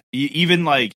that. Even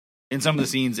like in some of the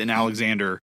scenes in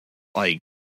Alexander, like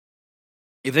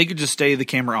if they could just stay the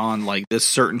camera on like this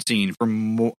certain scene for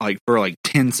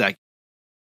 10 seconds,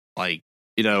 like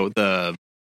the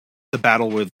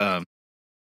battle with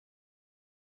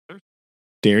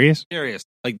Darius,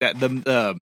 like that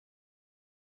the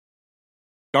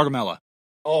Gargamella.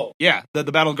 Oh yeah, the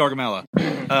battle of Gargamella.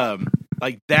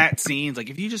 Like that scene's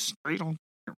like if you just straight on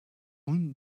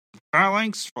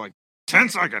phalanx for like 10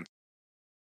 seconds,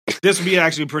 this would be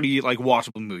actually a pretty like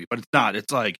watchable movie. But it's not.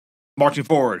 It's like marching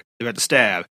forward, they've got to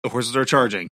stab, the horses are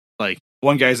charging, like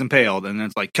one guy's impaled, and then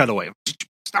it's like cutaway.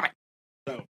 Stop it.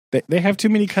 So they have too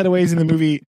many cutaways in the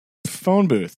movie Phone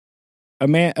Booth. A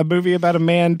movie about a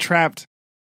man trapped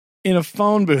in a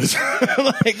phone booth.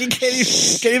 Like he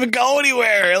can't even go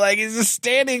anywhere. Like he's just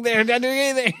standing there, not doing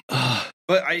anything.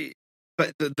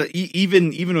 But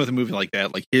even with a movie like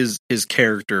that, like his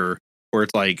character, where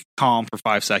it's like calm for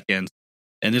 5 seconds,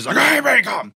 and there's like, hey, everybody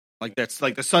calm. Like that's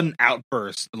like the sudden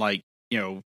outburst. Like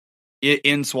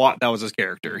in SWAT, that was his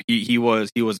character. He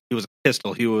was a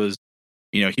pistol. He was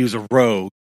a rogue.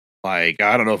 Like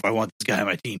I don't know if I want this guy on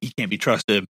my team. He can't be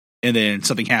trusted. And then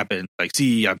something happened. Like,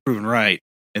 see, I'm proven right.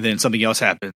 And then something else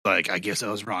happened. Like, I guess I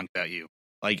was wrong about you.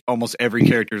 Like almost every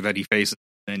character that he faces,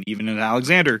 and even in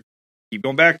Alexander, keep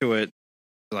going back to it.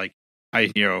 Like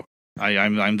I'm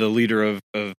the leader of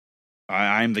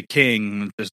I'm the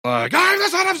king. Just like I'm the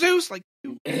son of Zeus. Like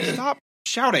stop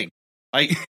shouting.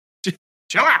 Like just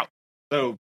chill out.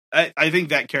 So I think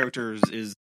that character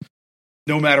is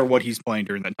no matter what he's playing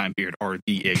during that time period are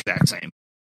the exact same.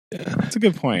 Yeah, that's a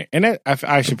good point. And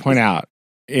I should point out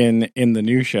in the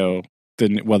new show,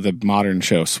 the modern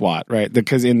show SWAT, right?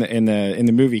 Because in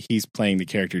the movie he's playing the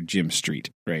character Jim Street,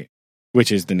 right?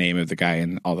 Which is the name of the guy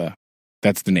in all the.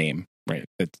 That's the name, right?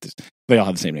 They all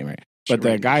have the same name, right? But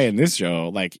the guy in this show,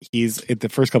 like he's at the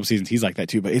first couple seasons, he's like that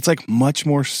too. But it's like much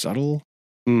more subtle,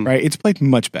 right? It's played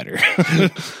much better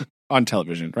on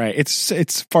television, right?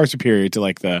 It's far superior to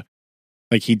like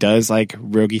he does like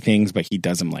roguey things, but he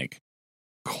does them like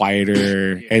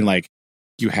quieter, and like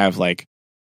you have like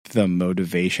the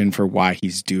motivation for why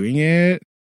he's doing it,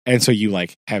 and so you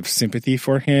like have sympathy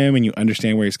for him and you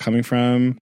understand where he's coming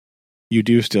from. You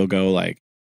do still go like,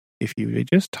 if you had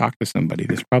just talked to somebody,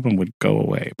 this problem would go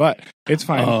away. But it's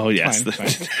fine. Oh, it's yes. fine.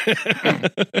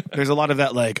 There's a lot of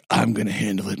that, like, I'm going to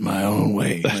handle it my own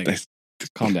way. Like,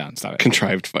 calm down. Stop it.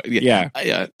 Contrived fight. Yeah.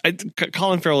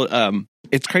 Colin Farrell,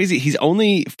 it's crazy. He's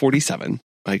only 47,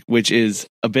 like, which is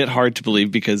a bit hard to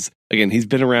believe because, again, he's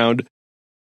been around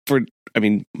for,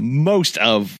 most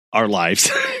of our lives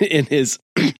in his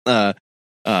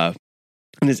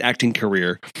acting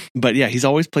career. But yeah, he's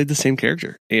always played the same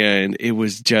character, and it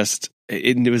was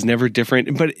never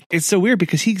different. But it's so weird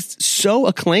because he's so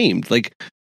acclaimed. Like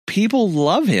people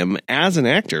love him as an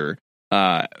actor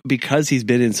because he's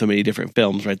been in so many different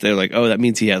films, right? They're like, oh, that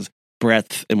means he has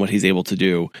breadth in what he's able to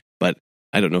do. But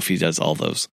I don't know if he does all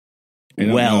those. I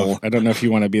don't know if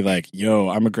you want to be like, yo,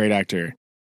 I'm a great actor.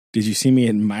 Did you see me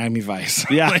in Miami Vice?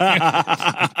 Yeah.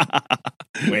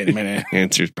 Wait a minute.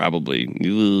 Answer's probably,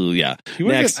 yeah.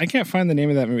 I can't find the name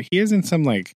of that movie. He is in some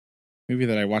like movie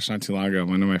that I watched not too long ago.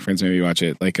 One of my friends made me watch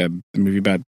it, like a movie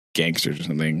about gangsters or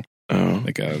something. Oh,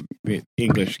 like a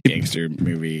English gangster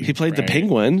movie. He played the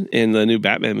Penguin in the new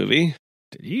Batman movie.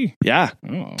 Did he? Yeah.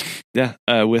 Oh, Yeah,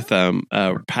 with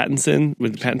Pattinson.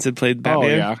 When Pattinson played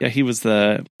Batman, yeah. he was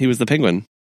the Penguin.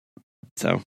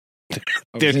 So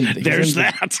there's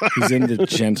that. He's in The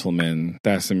Gentleman.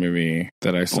 That's the movie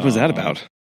that I saw. What was that about?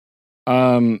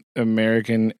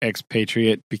 American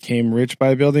expatriate became rich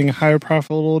by building a higher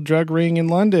profitable drug ring in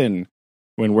London.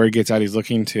 When word gets out he's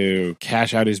looking to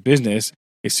cash out his business,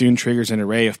 it soon triggers an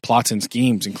array of plots and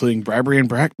schemes, including bribery and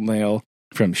blackmail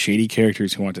from shady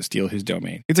characters who want to steal his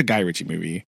domain. It's a Guy Ritchie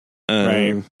movie,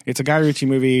 right? It's a Guy Ritchie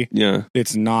movie. Yeah.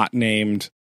 It's not named.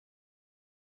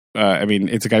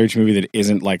 It's a Guy Ritchie movie that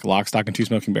isn't like Lock, Stock, and Two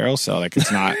Smoking Barrels. So like,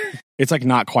 it's not. It's like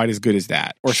not quite as good as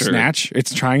that or Snatch.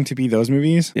 It's trying to be those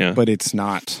movies, but it's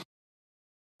not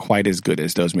quite as good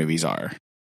as those movies are,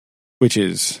 which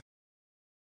is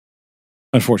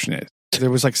unfortunate. There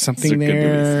was like something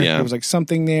there. Yeah. There was like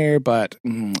something there, but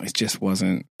it just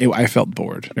wasn't. I felt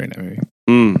bored during that movie.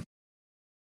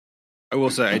 I will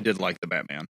say I did like the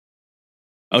Batman.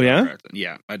 Oh yeah,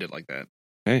 yeah, I did like that.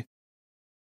 Hey,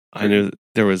 I knew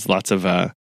there was lots of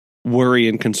worry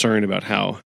and concern about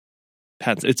how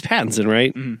it's Pattinson,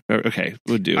 right? Mm-hmm. Okay,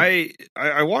 would do. I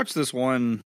watched this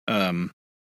one thing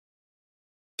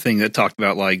that talked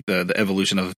about like the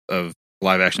evolution of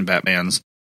live action Batmans,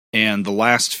 and the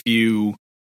last few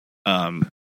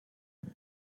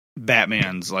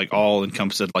Batmans like all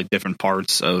encompassed like different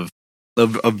parts of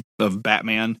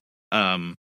Batman.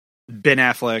 Ben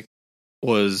Affleck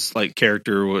was like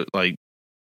character like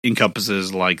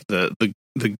encompasses like the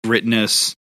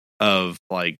gritness of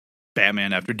like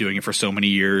Batman after doing it for so many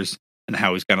years and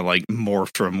how he's kind of like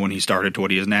morphed from when he started to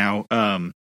what he is now.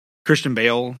 Christian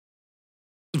Bale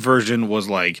version was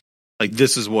like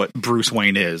this is what Bruce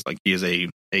Wayne is. Like he is a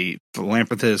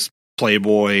philanthropist,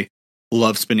 playboy,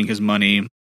 loves spending his money.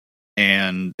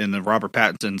 And in the Robert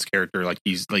Pattinson's character, like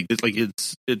he's like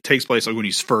it takes place like when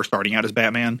he's first starting out as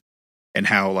Batman, and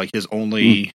how like his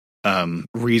only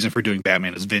reason for doing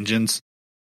Batman is vengeance,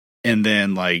 and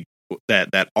then like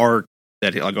that arc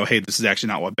that like, oh hey, this is actually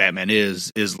not what Batman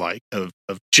is like of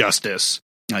justice.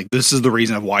 Like this is the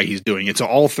reason of why he's doing it. So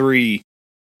all three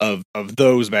of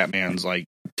those Batmans like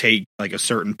take like a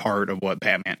certain part of what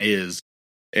Batman is,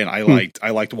 and I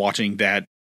liked watching that,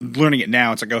 learning it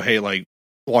now. It's like, oh hey, like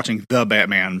watching the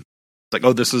Batman, it's like,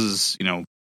 oh, this is, you know,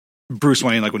 Bruce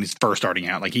Wayne, like when he's first starting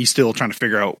out, like he's still trying to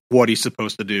figure out what he's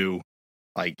supposed to do,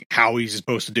 like how he's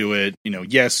supposed to do it. You know,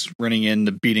 yes, running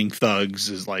into beating thugs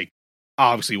is like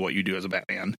obviously what you do as a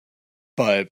Batman,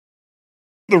 but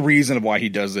the reason of why he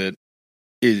does it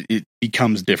is it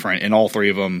becomes different, and all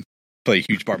three of them play a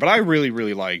huge part. But I really,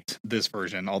 really liked this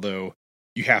version, although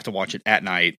you have to watch it at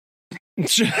night.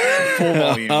 Full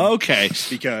volume. Okay.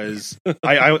 Because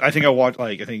I think I watched,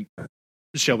 like, I think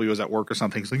Shelby was at work or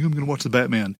something. He's like, I'm going to watch the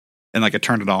Batman. And like I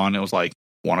turned it on. It was like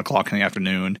 1:00 in the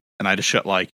afternoon. And I just shut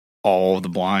like all of the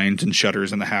blinds and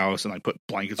shutters in the house and like put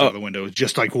blankets over the windows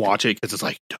just like watch it because it's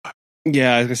like dark.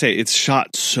 Yeah, I was going to say, it's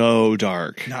shot so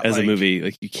dark as a movie.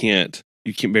 Like you can't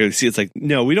barely see. It's like,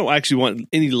 no, we don't actually want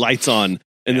any lights on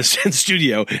in the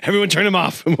studio. Everyone turn them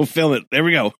off and we'll film it. There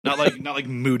we go. Not like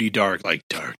moody dark, like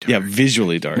dark. Yeah,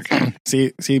 visually dark.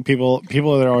 See, people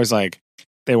that are always like,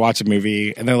 they watch a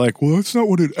movie and they're like, well, that's not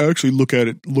what it actually look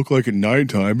like at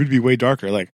nighttime. It'd be way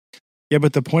darker. Like, yeah,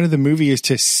 but the point of the movie is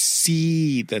to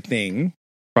see the thing.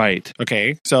 Right.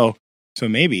 Okay. So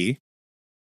maybe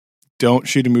don't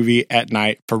shoot a movie at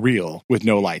night for real with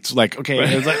no lights. Like, okay,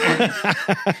 it's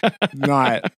like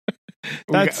not.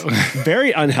 That's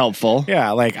very unhelpful.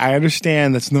 Yeah, like I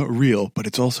understand that's not real, but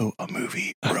it's also a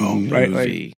movie, bro. Right?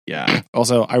 Like, yeah.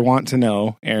 Also, I want to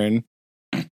know, Aaron,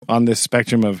 on this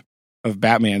spectrum of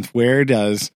Batman, where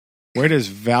does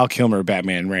Val Kilmer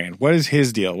Batman reign? What is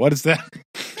his deal? What is that?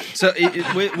 So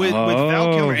with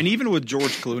Val Kilmer and even with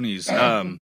George Clooney's,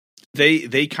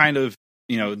 they kind of,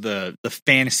 you know, the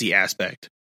fantasy aspect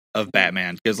of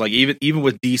Batman, because like even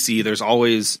with DC, there's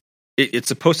always it's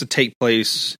supposed to take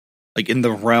place like in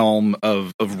the realm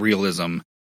of realism,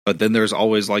 but then there's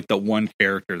always like the one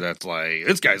character that's like,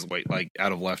 this guy's like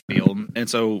out of left field. And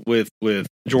so with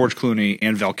George Clooney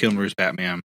and Val Kilmer's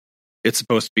Batman, it's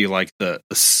supposed to be like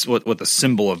what the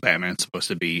symbol of Batman is supposed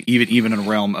to be, even in a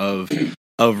realm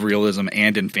of realism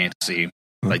and in fantasy.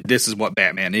 Like this is what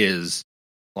Batman is,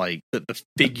 like the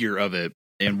figure of it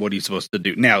and what he's supposed to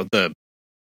do. Now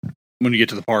when you get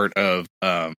to the part of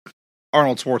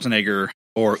Arnold Schwarzenegger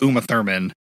or Uma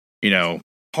Thurman, you know,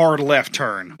 hard left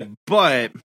turn.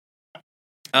 But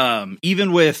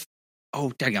even with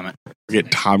dadgummit,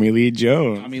 get Tommy Lee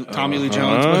Jones. Tommy Lee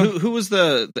Jones. Who was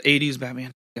the 80s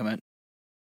Batman? Damn it.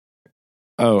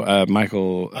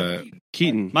 Michael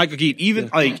Keaton. Michael Keaton. Even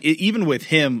even with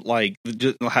him, like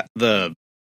the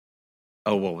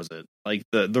what was it? Like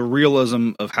the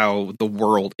realism of how the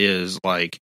world is,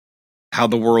 like how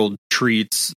the world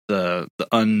treats the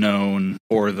unknown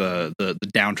or the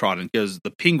downtrodden. Because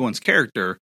the Penguin's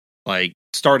character like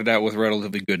started out with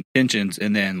relatively good intentions,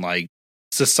 and then like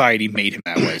society made him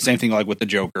that way. Same thing like with the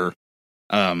Joker.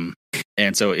 And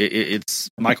so it's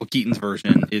Michael Keaton's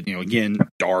version. Again,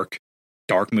 dark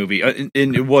movie, and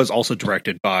it was also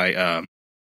directed by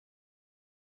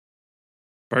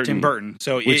Tim Burton.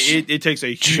 So it takes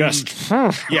a huge, just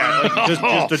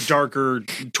a darker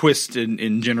twist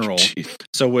in general. Jeez.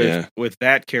 So with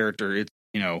that character, it's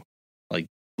like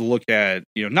look at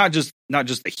not just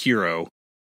the hero,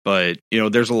 but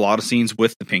there's a lot of scenes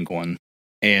with the Penguin,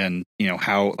 and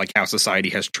how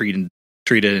society has treated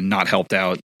and not helped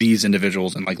out these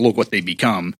individuals, and like look what they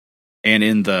become. And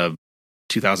in the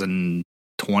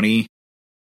 2020,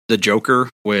 the Joker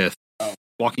with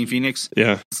Joaquin Phoenix,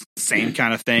 same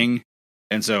kind of thing.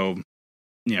 And so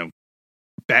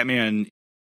Batman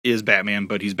is Batman,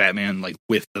 but he's Batman like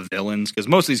with the villains, because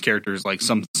most of these characters like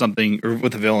something, or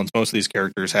with the villains, most of these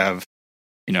characters have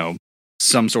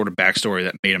some sort of backstory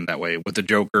that made him that way. With the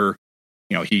Joker,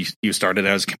 he started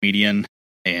as a comedian,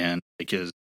 and like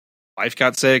his wife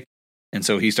got sick, and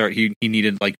so he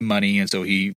needed like money, and so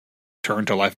he turned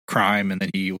to life of crime, and then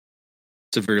he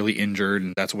severely injured,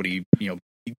 and that's what he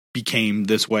became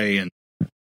this way.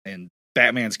 And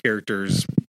Batman's characters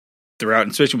throughout,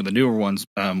 and especially with the newer ones,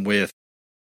 with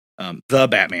the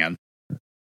Batman,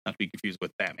 not to be confused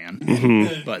with Batman,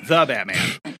 but the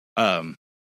Batman,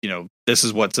 this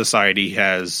is what society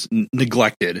has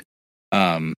neglected.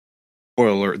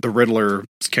 Spoiler: the Riddler's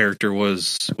character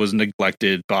was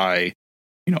neglected by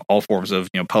all forms of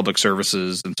public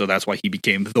services, and so that's why he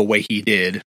became the way he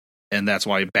did. And that's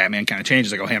why Batman kind of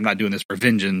changed. Like, oh, hey, I'm not doing this for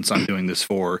vengeance. I'm doing this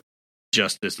for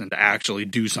justice and to actually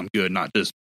do some good, not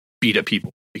just beat up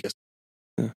people. Because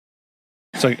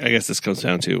So I guess this comes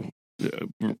down to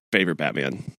favorite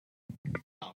Batman.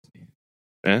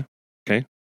 Yeah. Okay.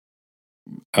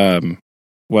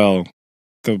 Well,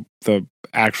 the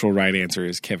actual right answer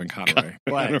is Kevin Conroy.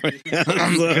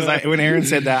 Because when Aaron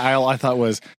said that, I thought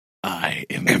was, I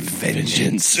am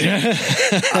vengeance. I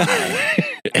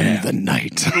am the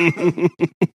night.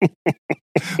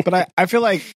 But I feel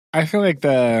like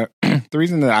the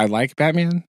reason that I like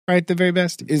Batman right the very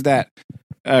best is that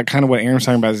kind of what Aaron was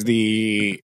talking about is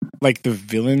the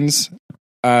villains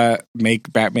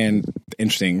make Batman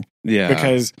interesting. Yeah.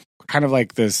 Because kind of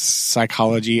like the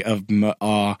psychology of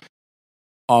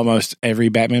almost every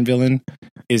Batman villain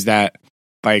is that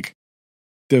like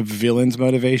the villain's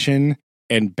motivation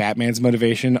and Batman's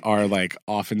motivation are like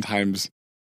oftentimes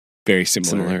very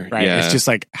similar. Right? Yeah. It's just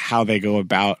like how they go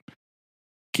about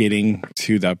getting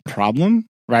to the problem,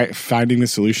 right? Finding the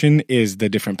solution is the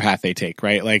different path they take,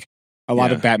 right? Like a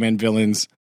lot of Batman villains,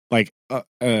 like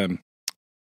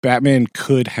Batman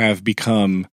could have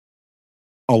become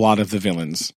a lot of the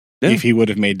villains if he would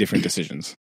have made different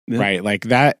decisions, right? Like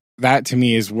that to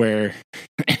me is where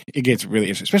it gets really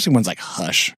interesting, especially ones like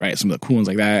Hush, right? Some of the cool ones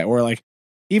like that, or like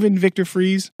even Victor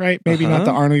Freeze, right? Maybe not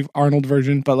the Arnold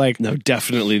version, but like no,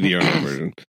 definitely the Arnold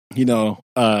version.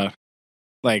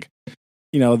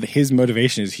 His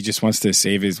motivation is he just wants to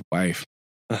save his wife,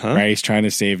 right? He's trying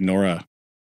to save Nora.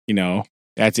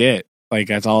 That's it. Like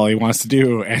that's all he wants to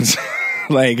do, and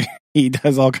like he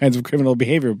does all kinds of criminal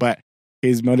behavior, but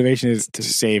his motivation is to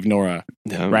save Nora,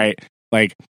 right?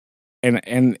 Like,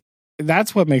 and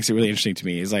that's what makes it really interesting to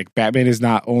me is like Batman is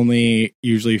not only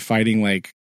usually fighting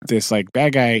like this like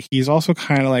bad guy, he's also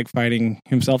kind of like fighting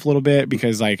himself a little bit,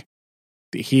 because like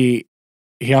he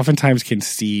oftentimes can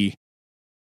see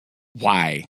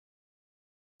why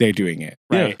they're doing it,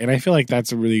 right? And I feel like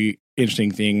that's a really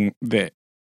interesting thing that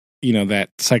that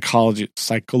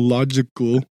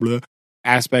psychological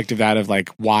aspect of that, of like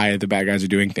why the bad guys are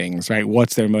doing things, right?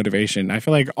 What's their motivation? I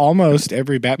feel like almost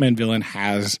every Batman villain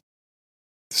has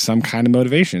some kind of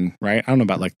motivation, right? I don't know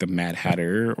about like the Mad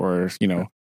Hatter or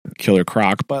Killer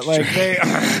Croc, but like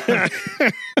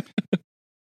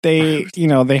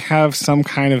they have some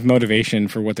kind of motivation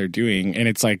for what they're doing, and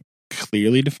it's like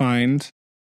clearly defined,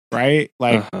 right?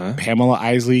 Like Pamela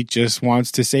Isley just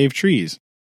wants to save trees.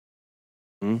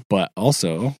 But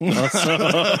also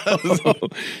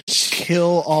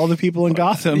kill all the people in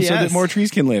Gotham so that more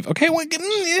trees can live. Okay,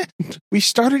 we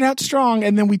started out strong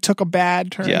and then we took a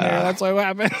bad turn there. That's what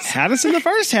happened. Had us in the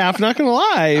first half, not going to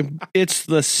lie. It's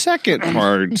the second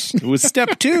part. It was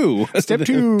step 2. Step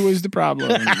 2 was the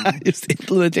problem. It's the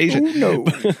implementation. Oh, no.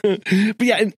 But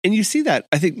yeah, and you see that,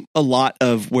 I think, a lot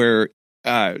of where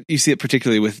you see it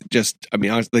particularly with just, I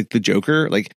mean, honestly, like the Joker,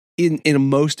 like in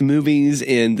most movies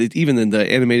and even in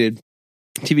the animated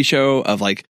TV show of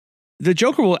like the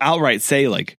Joker will outright say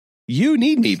like, "You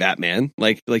need me, Batman."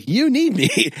 Like you need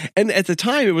me. And at the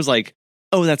time it was like,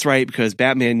 "Oh, that's right, because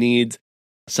Batman needs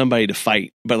somebody to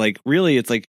fight." But like really it's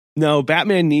like, no,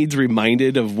 Batman needs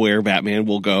reminded of where Batman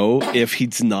will go if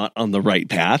he's not on the right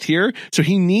path here. So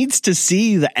he needs to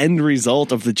see the end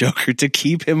result of the Joker to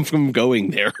keep him from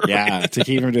going there. Yeah, to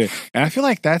keep him doing. And I feel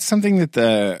like that's something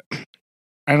that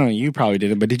I don't know, you probably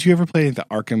didn't, but did you ever play the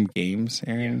Arkham games,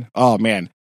 Aaron? Oh man,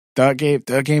 the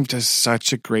game does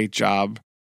such a great job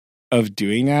of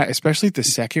doing that, especially the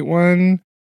second one.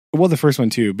 Well, the first one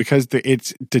too, because the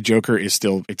Joker is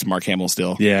still, it's Mark Hamill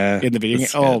still. Yeah. In the video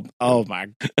game. Oh my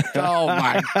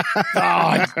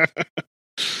God.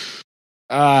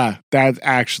 That's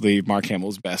actually Mark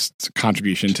Hamill's best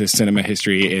contribution to cinema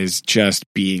history, is just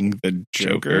being the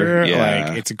Joker. Yeah.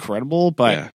 Like, it's incredible,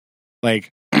 but like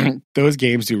those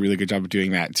games do a really good job of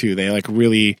doing that too. They like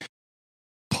really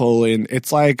pull in.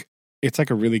 It's like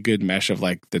a really good mesh of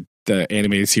like the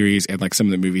animated series and like some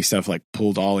of the movie stuff like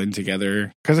pulled all in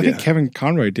together. Because I think Kevin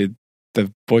Conroy did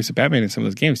the voice of Batman in some of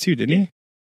those games too, didn't he?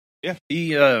 Yeah,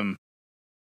 he. I'm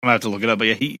gonna have to look it up, but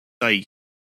yeah, he like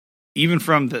even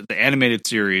from the animated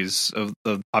series of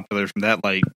the popular from that,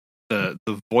 like the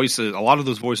voices. A lot of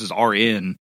those voices are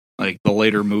in like the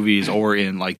later movies or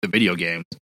in like the video games.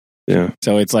 Yeah.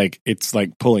 So it's like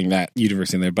pulling that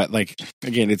universe in there, but like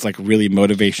again, it's like really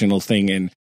motivational thing,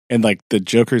 and like the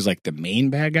Joker's like the main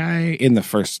bad guy in the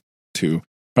first two,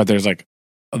 but there's like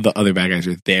the other bad guys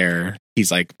are there. He's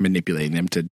like manipulating them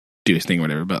to do his thing or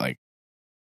whatever, but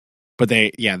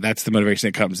that's the motivation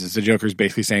that comes, is the Joker's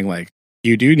basically saying like,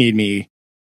 you do need me,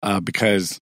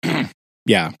 because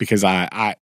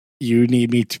I you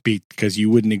need me to be, because you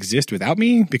wouldn't exist without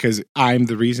me, because I'm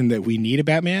the reason that we need a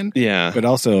Batman. Yeah. But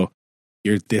also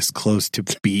you're this close to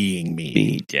being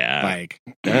me. Yeah. Like,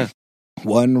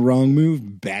 one wrong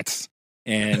move, bats,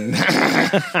 and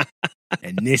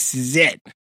and this is it.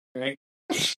 Right?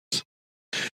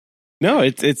 No,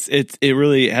 it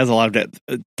really has a lot of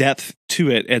depth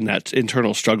to it, and that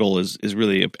internal struggle is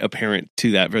really apparent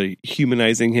to that, really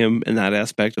humanizing him in that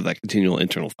aspect of that continual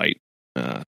internal fight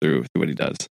through what he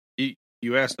does.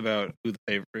 You asked about who the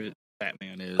favorite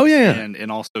Batman is. Oh yeah.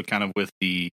 And also kind of with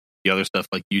the other stuff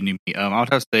like you need me. I would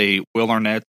have to say Will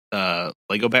Arnett's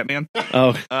Lego Batman.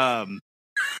 Oh.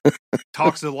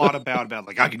 Talks a lot about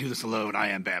like, I can do this alone. I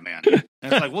am Batman. And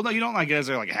it's like, well, no, you don't like guys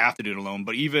that like have to do it alone.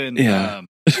 But even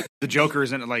the Joker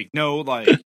isn't like, no, like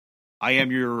I am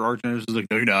your arch nemesis. Like,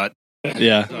 no, you're not.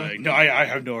 Yeah. Like, no, I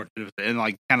have no arch nemesis. And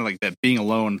like kind of like that being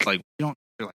alone. It's like you don't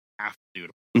really have to do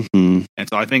it. Mm-hmm. And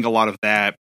so I think a lot of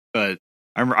that. But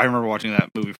I remember watching that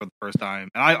movie for the first time,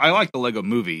 and I like the Lego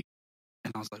movie.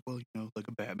 And I was like, well,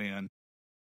 Lego Batman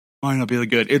might not be that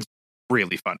good. It's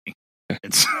really funny.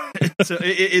 It's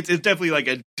definitely like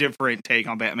a different take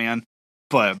on Batman,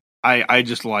 but I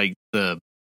just like the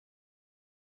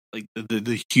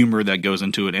humor that goes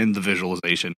into it and the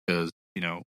visualization, because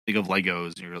think of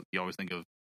Legos, you always think of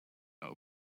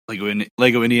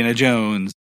Lego Indiana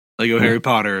Jones, Lego Harry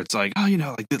Potter. It's like,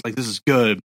 like this is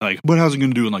good. Like, what how's it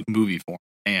going to do in like movie form?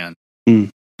 And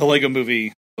the Lego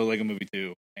Movie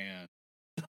 2, and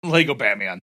Lego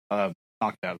Batman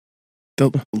knocked out.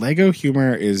 The Lego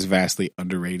humor is vastly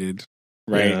underrated,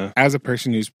 right? Yeah. As a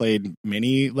person who's played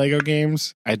many Lego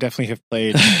games, I definitely have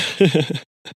played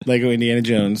Lego Indiana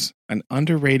Jones, an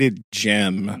underrated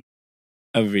gem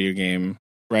of a video game,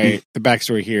 right? The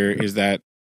backstory here is that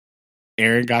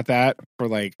Aaron got that for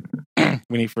like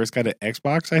when he first got an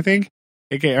Xbox, I think.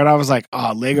 Okay, and I was like,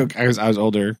 oh, Lego. I was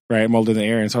older, right? I'm older than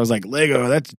Aaron, so I was like, Lego,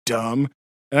 that's dumb.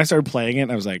 And I started playing it,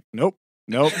 and I was like, nope,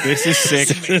 this is sick.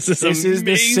 this is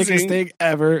the sickest thing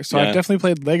ever. So I've definitely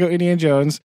played Lego Indiana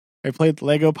Jones. I played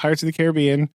Lego Pirates of the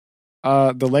Caribbean,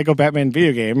 the Lego Batman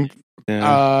video game,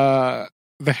 the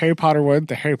Harry Potter one.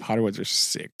 The Harry Potter ones are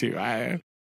sick too. I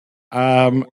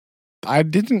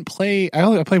didn't play.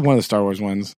 I played one of the Star Wars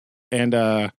ones, and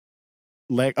the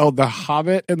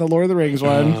Hobbit and the Lord of the Rings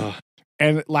one.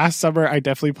 And last summer, I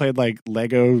definitely played like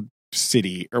Lego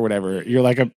City or whatever. You're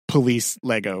like a police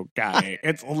Lego guy.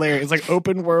 It's hilarious. It's like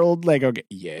open world Lego.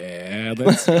 Yeah,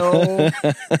 let's go.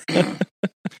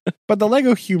 But the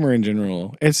Lego humor in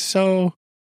general is so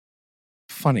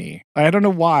funny. I don't know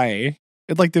why.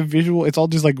 It's like the visual. It's all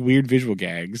just like weird visual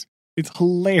gags. It's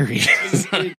hilarious.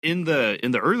 in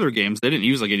the earlier games, they didn't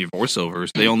use like any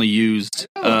voiceovers. They only used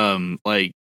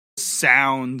like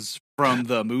sounds from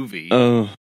the movie. Oh.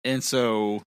 And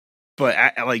so, but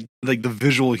like the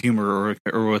visual humor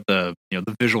or with the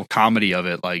the visual comedy of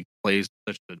it like plays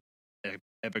such an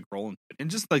epic role in it.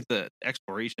 And just like the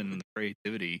exploration and the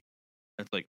creativity. That's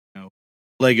like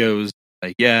Legos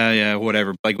like yeah,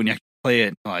 whatever. Like when you actually play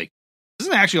it, like this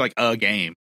isn't actually like a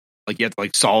game. Like you have to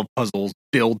like solve puzzles,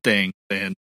 build things,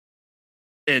 and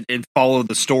follow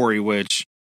the story. Which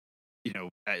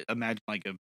I imagine like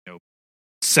a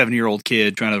 7-year-old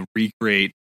kid trying to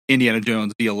recreate Indiana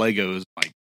Jones via Legos,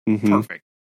 like perfect.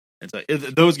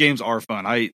 It's those games are fun.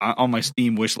 I on my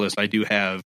Steam wish list, I do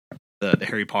have the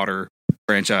Harry Potter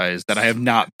franchise that I have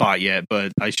not bought yet,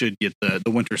 but I should get the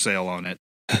winter sale on it.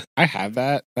 I have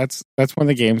that. That's one of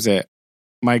the games that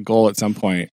my goal at some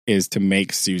point is to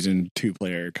make Susan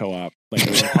 2-player co-op like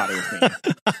Harry Potter with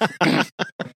me.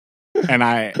 And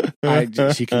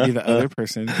she can be the other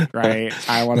person, right?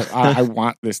 I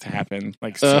want this to happen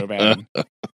like so bad.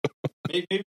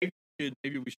 Maybe we should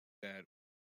do that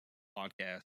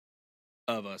podcast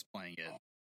of us playing it.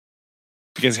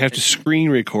 You guys have to screen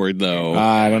record though.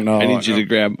 I don't know. I need you to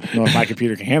grab. I don't know if my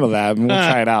computer can handle that. We'll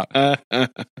try it out.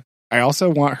 I also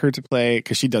want her to play,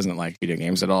 because she doesn't like video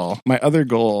games at all. My other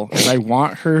goal is I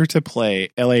want her to play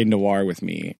LA Noire with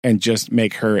me and just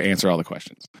make her answer all the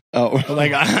questions. Oh,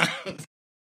 like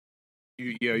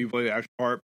you play the action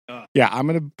part. Yeah, I'm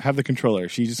gonna have the controller.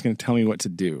 She's just gonna tell me what to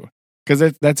do,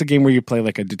 because that's a game where you play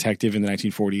like a detective in the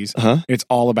 1940s. It's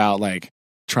all about like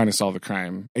trying to solve a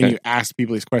crime, and you ask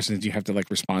people these questions. You have to like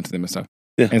respond to them and stuff.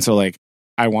 Yeah. And so like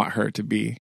I want her to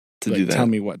be to like, do that. Tell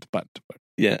me what button to put.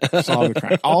 Yeah, solve the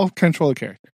crime. I'll control the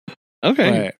character.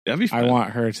 Okay, but that'd be fun. I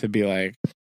want her to be like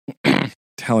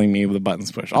telling me the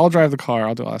buttons push. I'll drive the car.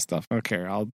 I'll do all that stuff. I don't care.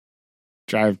 I'll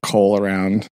drive Cole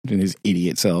around and his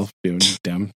idiot self doing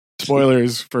dumb.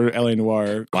 Spoilers for LA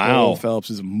Noire. Wow, Cole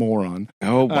Phelps is a moron.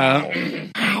 Oh wow!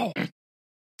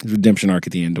 His redemption arc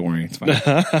at the end. Don't worry, it's fine.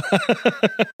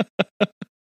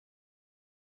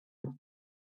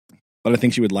 But I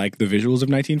think she would like the visuals of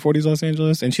 1940s Los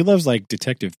Angeles, and she loves like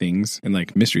detective things and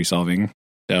like mystery solving.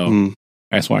 So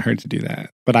I just want her to do that.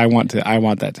 But I want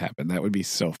that to happen. That would be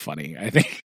so funny, I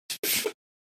think.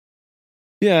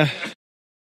 Yeah.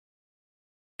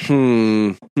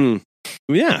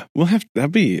 Yeah, we'll have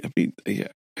that'd be yeah.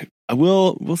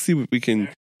 We'll see what we can.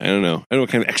 I don't know what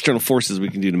kind of external forces we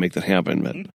can do to make that happen.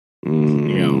 But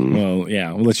well,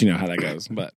 yeah, we'll let you know how that goes.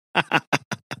 But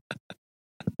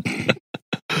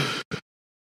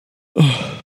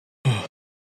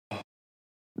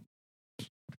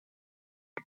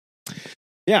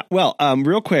yeah, well,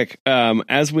 real quick,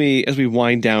 as we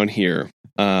wind down here,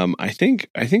 I think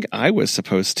I was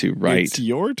supposed to write. It's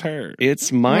your turn.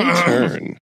 It's my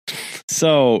turn.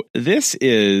 So this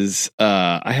is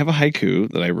I have a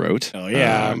haiku that I wrote. Oh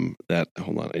yeah.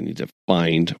 Hold on, I need to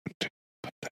find.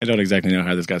 I don't exactly know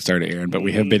how this got started, Aaron, but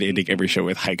we have been ending every show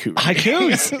with haikus.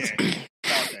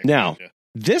 Now,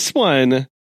 this one.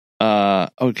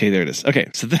 Okay, there it is. Okay,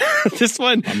 so this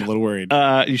one. I'm a little worried.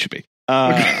 You should be.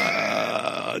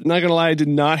 Not gonna lie, I did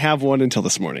not have one until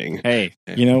this morning. Hey,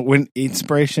 when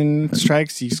inspiration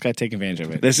strikes, you just gotta take advantage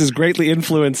of it. This is greatly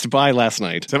influenced by last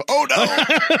night. So, oh no!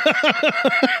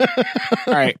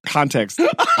 All right, context.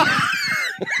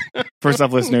 First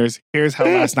off, listeners, here's how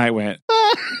last night went.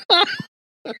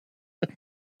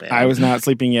 I was not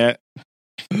sleeping yet.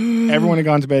 Everyone had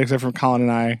gone to bed except for Colin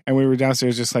and I, and we were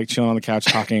downstairs just like chilling on the couch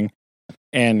talking,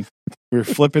 and we were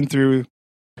flipping through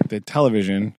the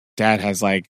television. Dad has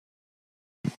like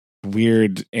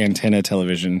weird antenna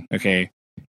television, okay,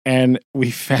 and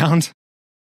we found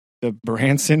the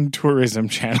Branson Tourism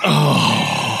Channel.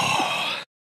 Oh,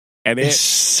 and it's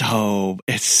so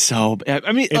bad.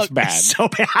 I mean, it's bad. It's so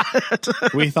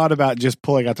bad. We thought about just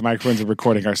pulling out the microphones and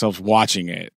recording ourselves watching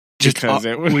it. Because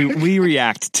we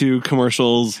react to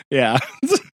commercials. Yeah.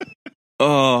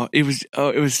 It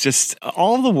was just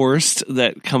all of the worst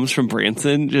that comes from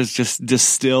Branson just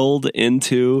distilled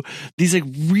into these like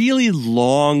really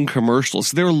long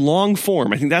commercials. They're long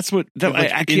form. I think that's what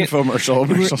I can't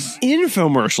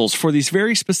infomercials for these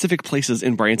very specific places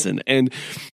in Branson. And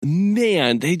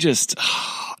man, they just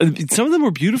some of them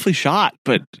were beautifully shot,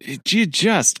 but you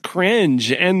just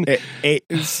cringe. And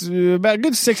it's about a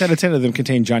good 6 out of 10 of them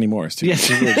contain Johnny Morris too. Yes,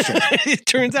 it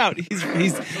turns out he's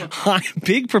a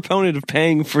big proponent of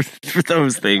paying for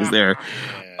those things there.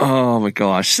 Oh my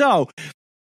gosh! So,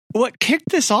 what kicked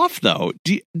this off though?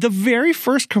 The very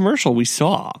first commercial we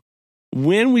saw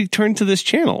when we turned to this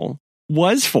channel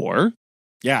was for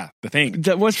the thing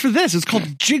that was for this. It's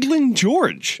called Jiggling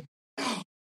George.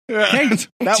 Hey,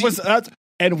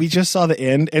 and we just saw the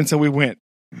end, and so we went.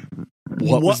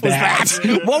 What was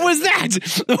that? What was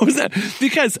that? What was that?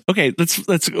 Because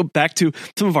let's go back to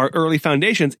some of our early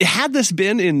foundations. Had this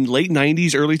been in late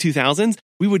 90s, early 2000s,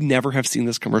 we would never have seen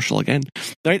this commercial again,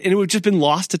 right? And it would have just been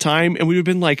lost to time, and we would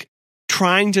have been like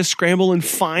trying to scramble and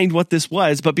find what this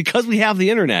was. But because we have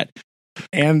the internet,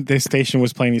 And this station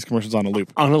was playing these commercials on a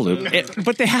loop.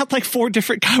 But they had like 4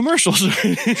 different commercials. So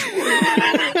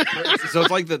it's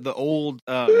like the old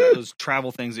those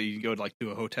travel things that you can go to, like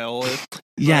to a hotel with.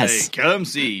 Yes. Like, come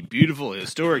see beautiful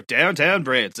historic downtown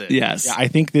Branson. Yes. Yeah, I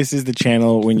think this is the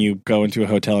channel when you go into a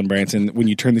hotel in Branson. When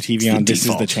you turn the TV on, this is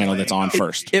the default. channel that's on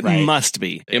first. It right? must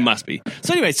be. It must be.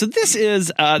 So anyway, so this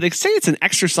is, they say it's an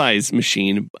exercise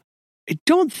machine. I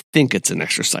don't think it's an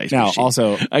exercise Now, machine.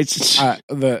 also, I,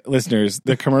 the listeners,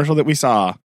 the commercial that we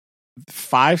saw,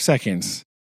 5 seconds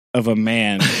of a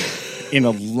man in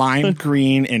a lime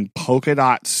green and polka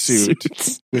dot suit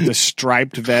with a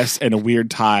striped vest and a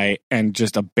weird tie and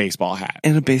just a baseball hat.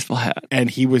 and a baseball hat. And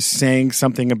he was saying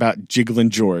something about Jigglin'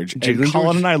 George. Jigglin' And Colin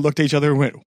George? and I looked at each other and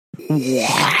went,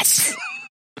 What?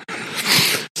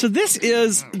 So this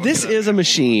is a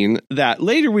machine that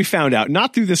later we found out,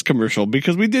 not through this commercial,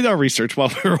 because we did our research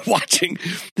while we were watching.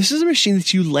 This is a machine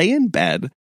that you lay in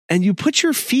bed and you put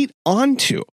your feet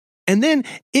onto, and then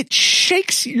it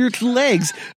shakes your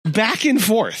legs back and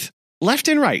forth, left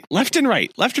and right, left and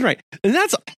right, left and right. And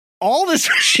that's all this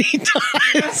machine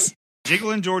does.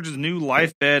 Jigglin' George's new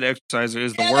life bed exerciser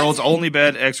is the world's only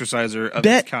bed exerciser of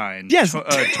its kind. Yes.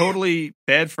 Totally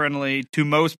bed friendly to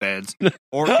most beds,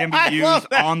 or can I be love used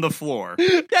that. on the floor.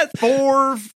 That's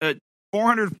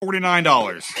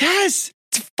 $449. yes.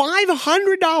 It's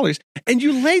 $500, and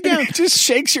you lay down. it just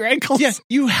shakes your ankles. Yeah,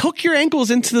 you hook your ankles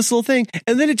into this little thing,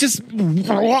 and then it just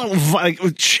like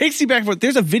shakes you back and forth.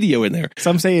 There's a video in there.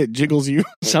 Some say it jiggles you.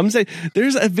 Some say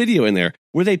there's a video in there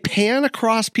where they pan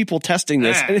across people testing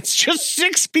this, and it's just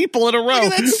 6 people in a row.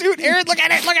 Look at that suit, Aaron. Look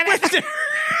at it. Look at it.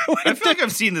 I feel like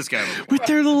I've seen this guy before. With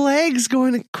their legs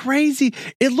going crazy.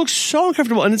 It looks so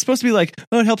uncomfortable. And it's supposed to be like,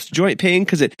 oh, it helps joint pain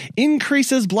because it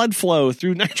increases blood flow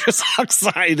through nitrous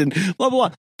oxide and blah, blah,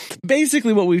 blah.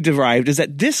 Basically, what we've derived is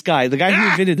that this guy, the guy who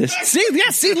invented this, see,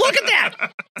 look at that.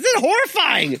 Isn't it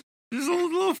horrifying? There's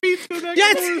little feet go back and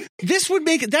Yes, forth. this would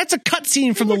make it. That's a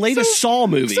cutscene from the latest Saw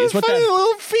movie. So is what funny, that,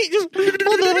 little feet just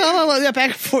yeah,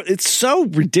 back and forth. It's so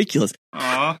ridiculous.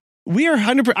 Aw. We are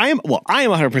 100%. I am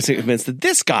 100% convinced that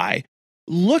this guy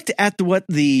looked at what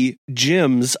the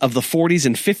gyms of the 40s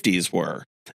and 50s were,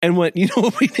 and went, you know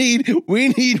what we need? We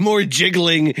need more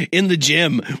jiggling in the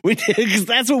gym. Because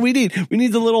that's what we need. We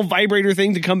need the little vibrator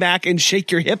thing to come back and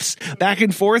shake your hips back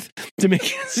and forth to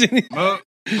make it.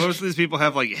 Most of these people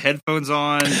have like headphones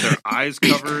on, their eyes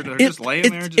covered. They're just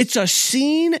laying there. It's a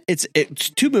scene. It's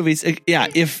 2 movies. Yeah,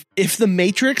 if the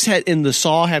Matrix and the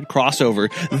Saw had crossover,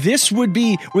 this would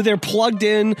be where they're plugged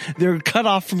in, they're cut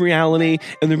off from reality,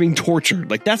 and they're being tortured.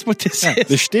 Like that's what this is.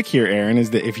 The shtick here, Aaron, is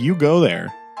that if you go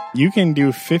there, you can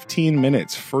do 15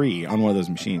 minutes free on one of those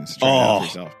machines. Try it out for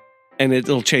yourself. And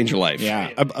it'll change your life.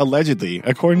 Yeah. Allegedly,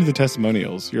 according to the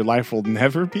testimonials, your life will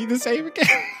never be the same again.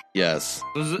 Yes.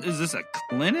 Is this a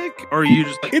clinic, or are you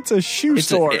just like It's a shoe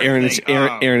store. Aaron,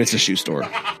 Aaron, it's a shoe store.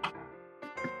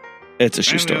 It's a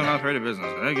shoe family store. operated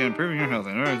business? Again, improving your health.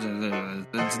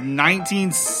 It's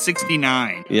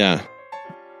 1969. Yeah.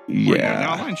 We're an Yeah.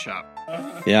 online shop.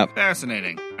 Yep.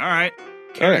 Fascinating. All right,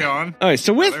 carry on. All right.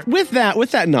 So with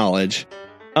that knowledge,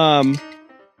 I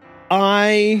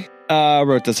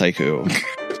wrote this haiku.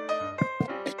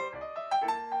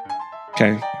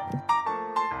 Okay.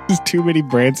 There's too many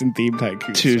Branson themed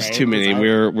haikus. Too many.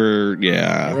 We're I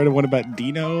yeah. read one about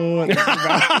Dino.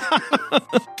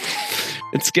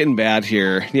 It's getting bad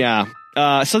here. Yeah.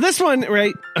 So this one,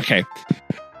 right? Okay.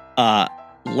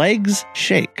 Legs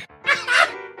shake.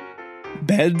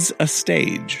 Bed's a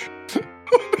stage.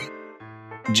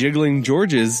 Jiggling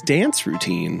George's dance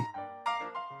routine.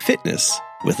 Fitness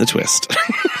with a twist.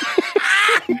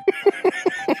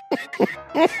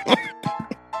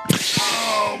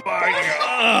 Oh my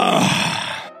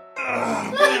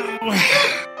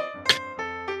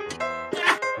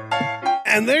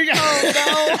And there you go.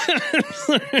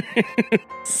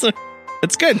 So,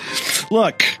 that's good.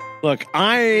 Look,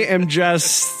 I'm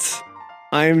just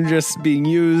being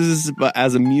used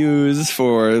as a muse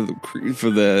for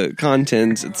the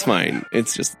content. It's fine.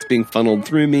 It's being funneled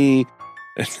through me.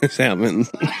 It's happening.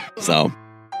 So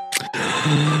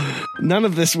none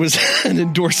of this was an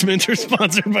endorsement or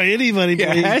sponsored by anybody.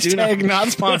 Yeah, Please do hashtag not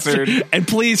sponsored. And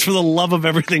please, for the love of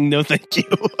everything, no thank you.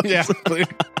 Yeah.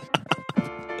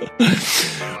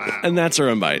 And that's our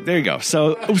invite. There you go.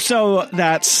 So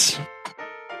that's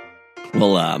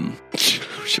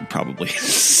we should probably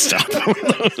stop.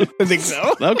 I think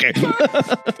so. Okay.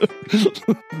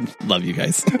 Love you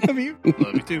guys. Love you.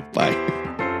 Love you too. Bye.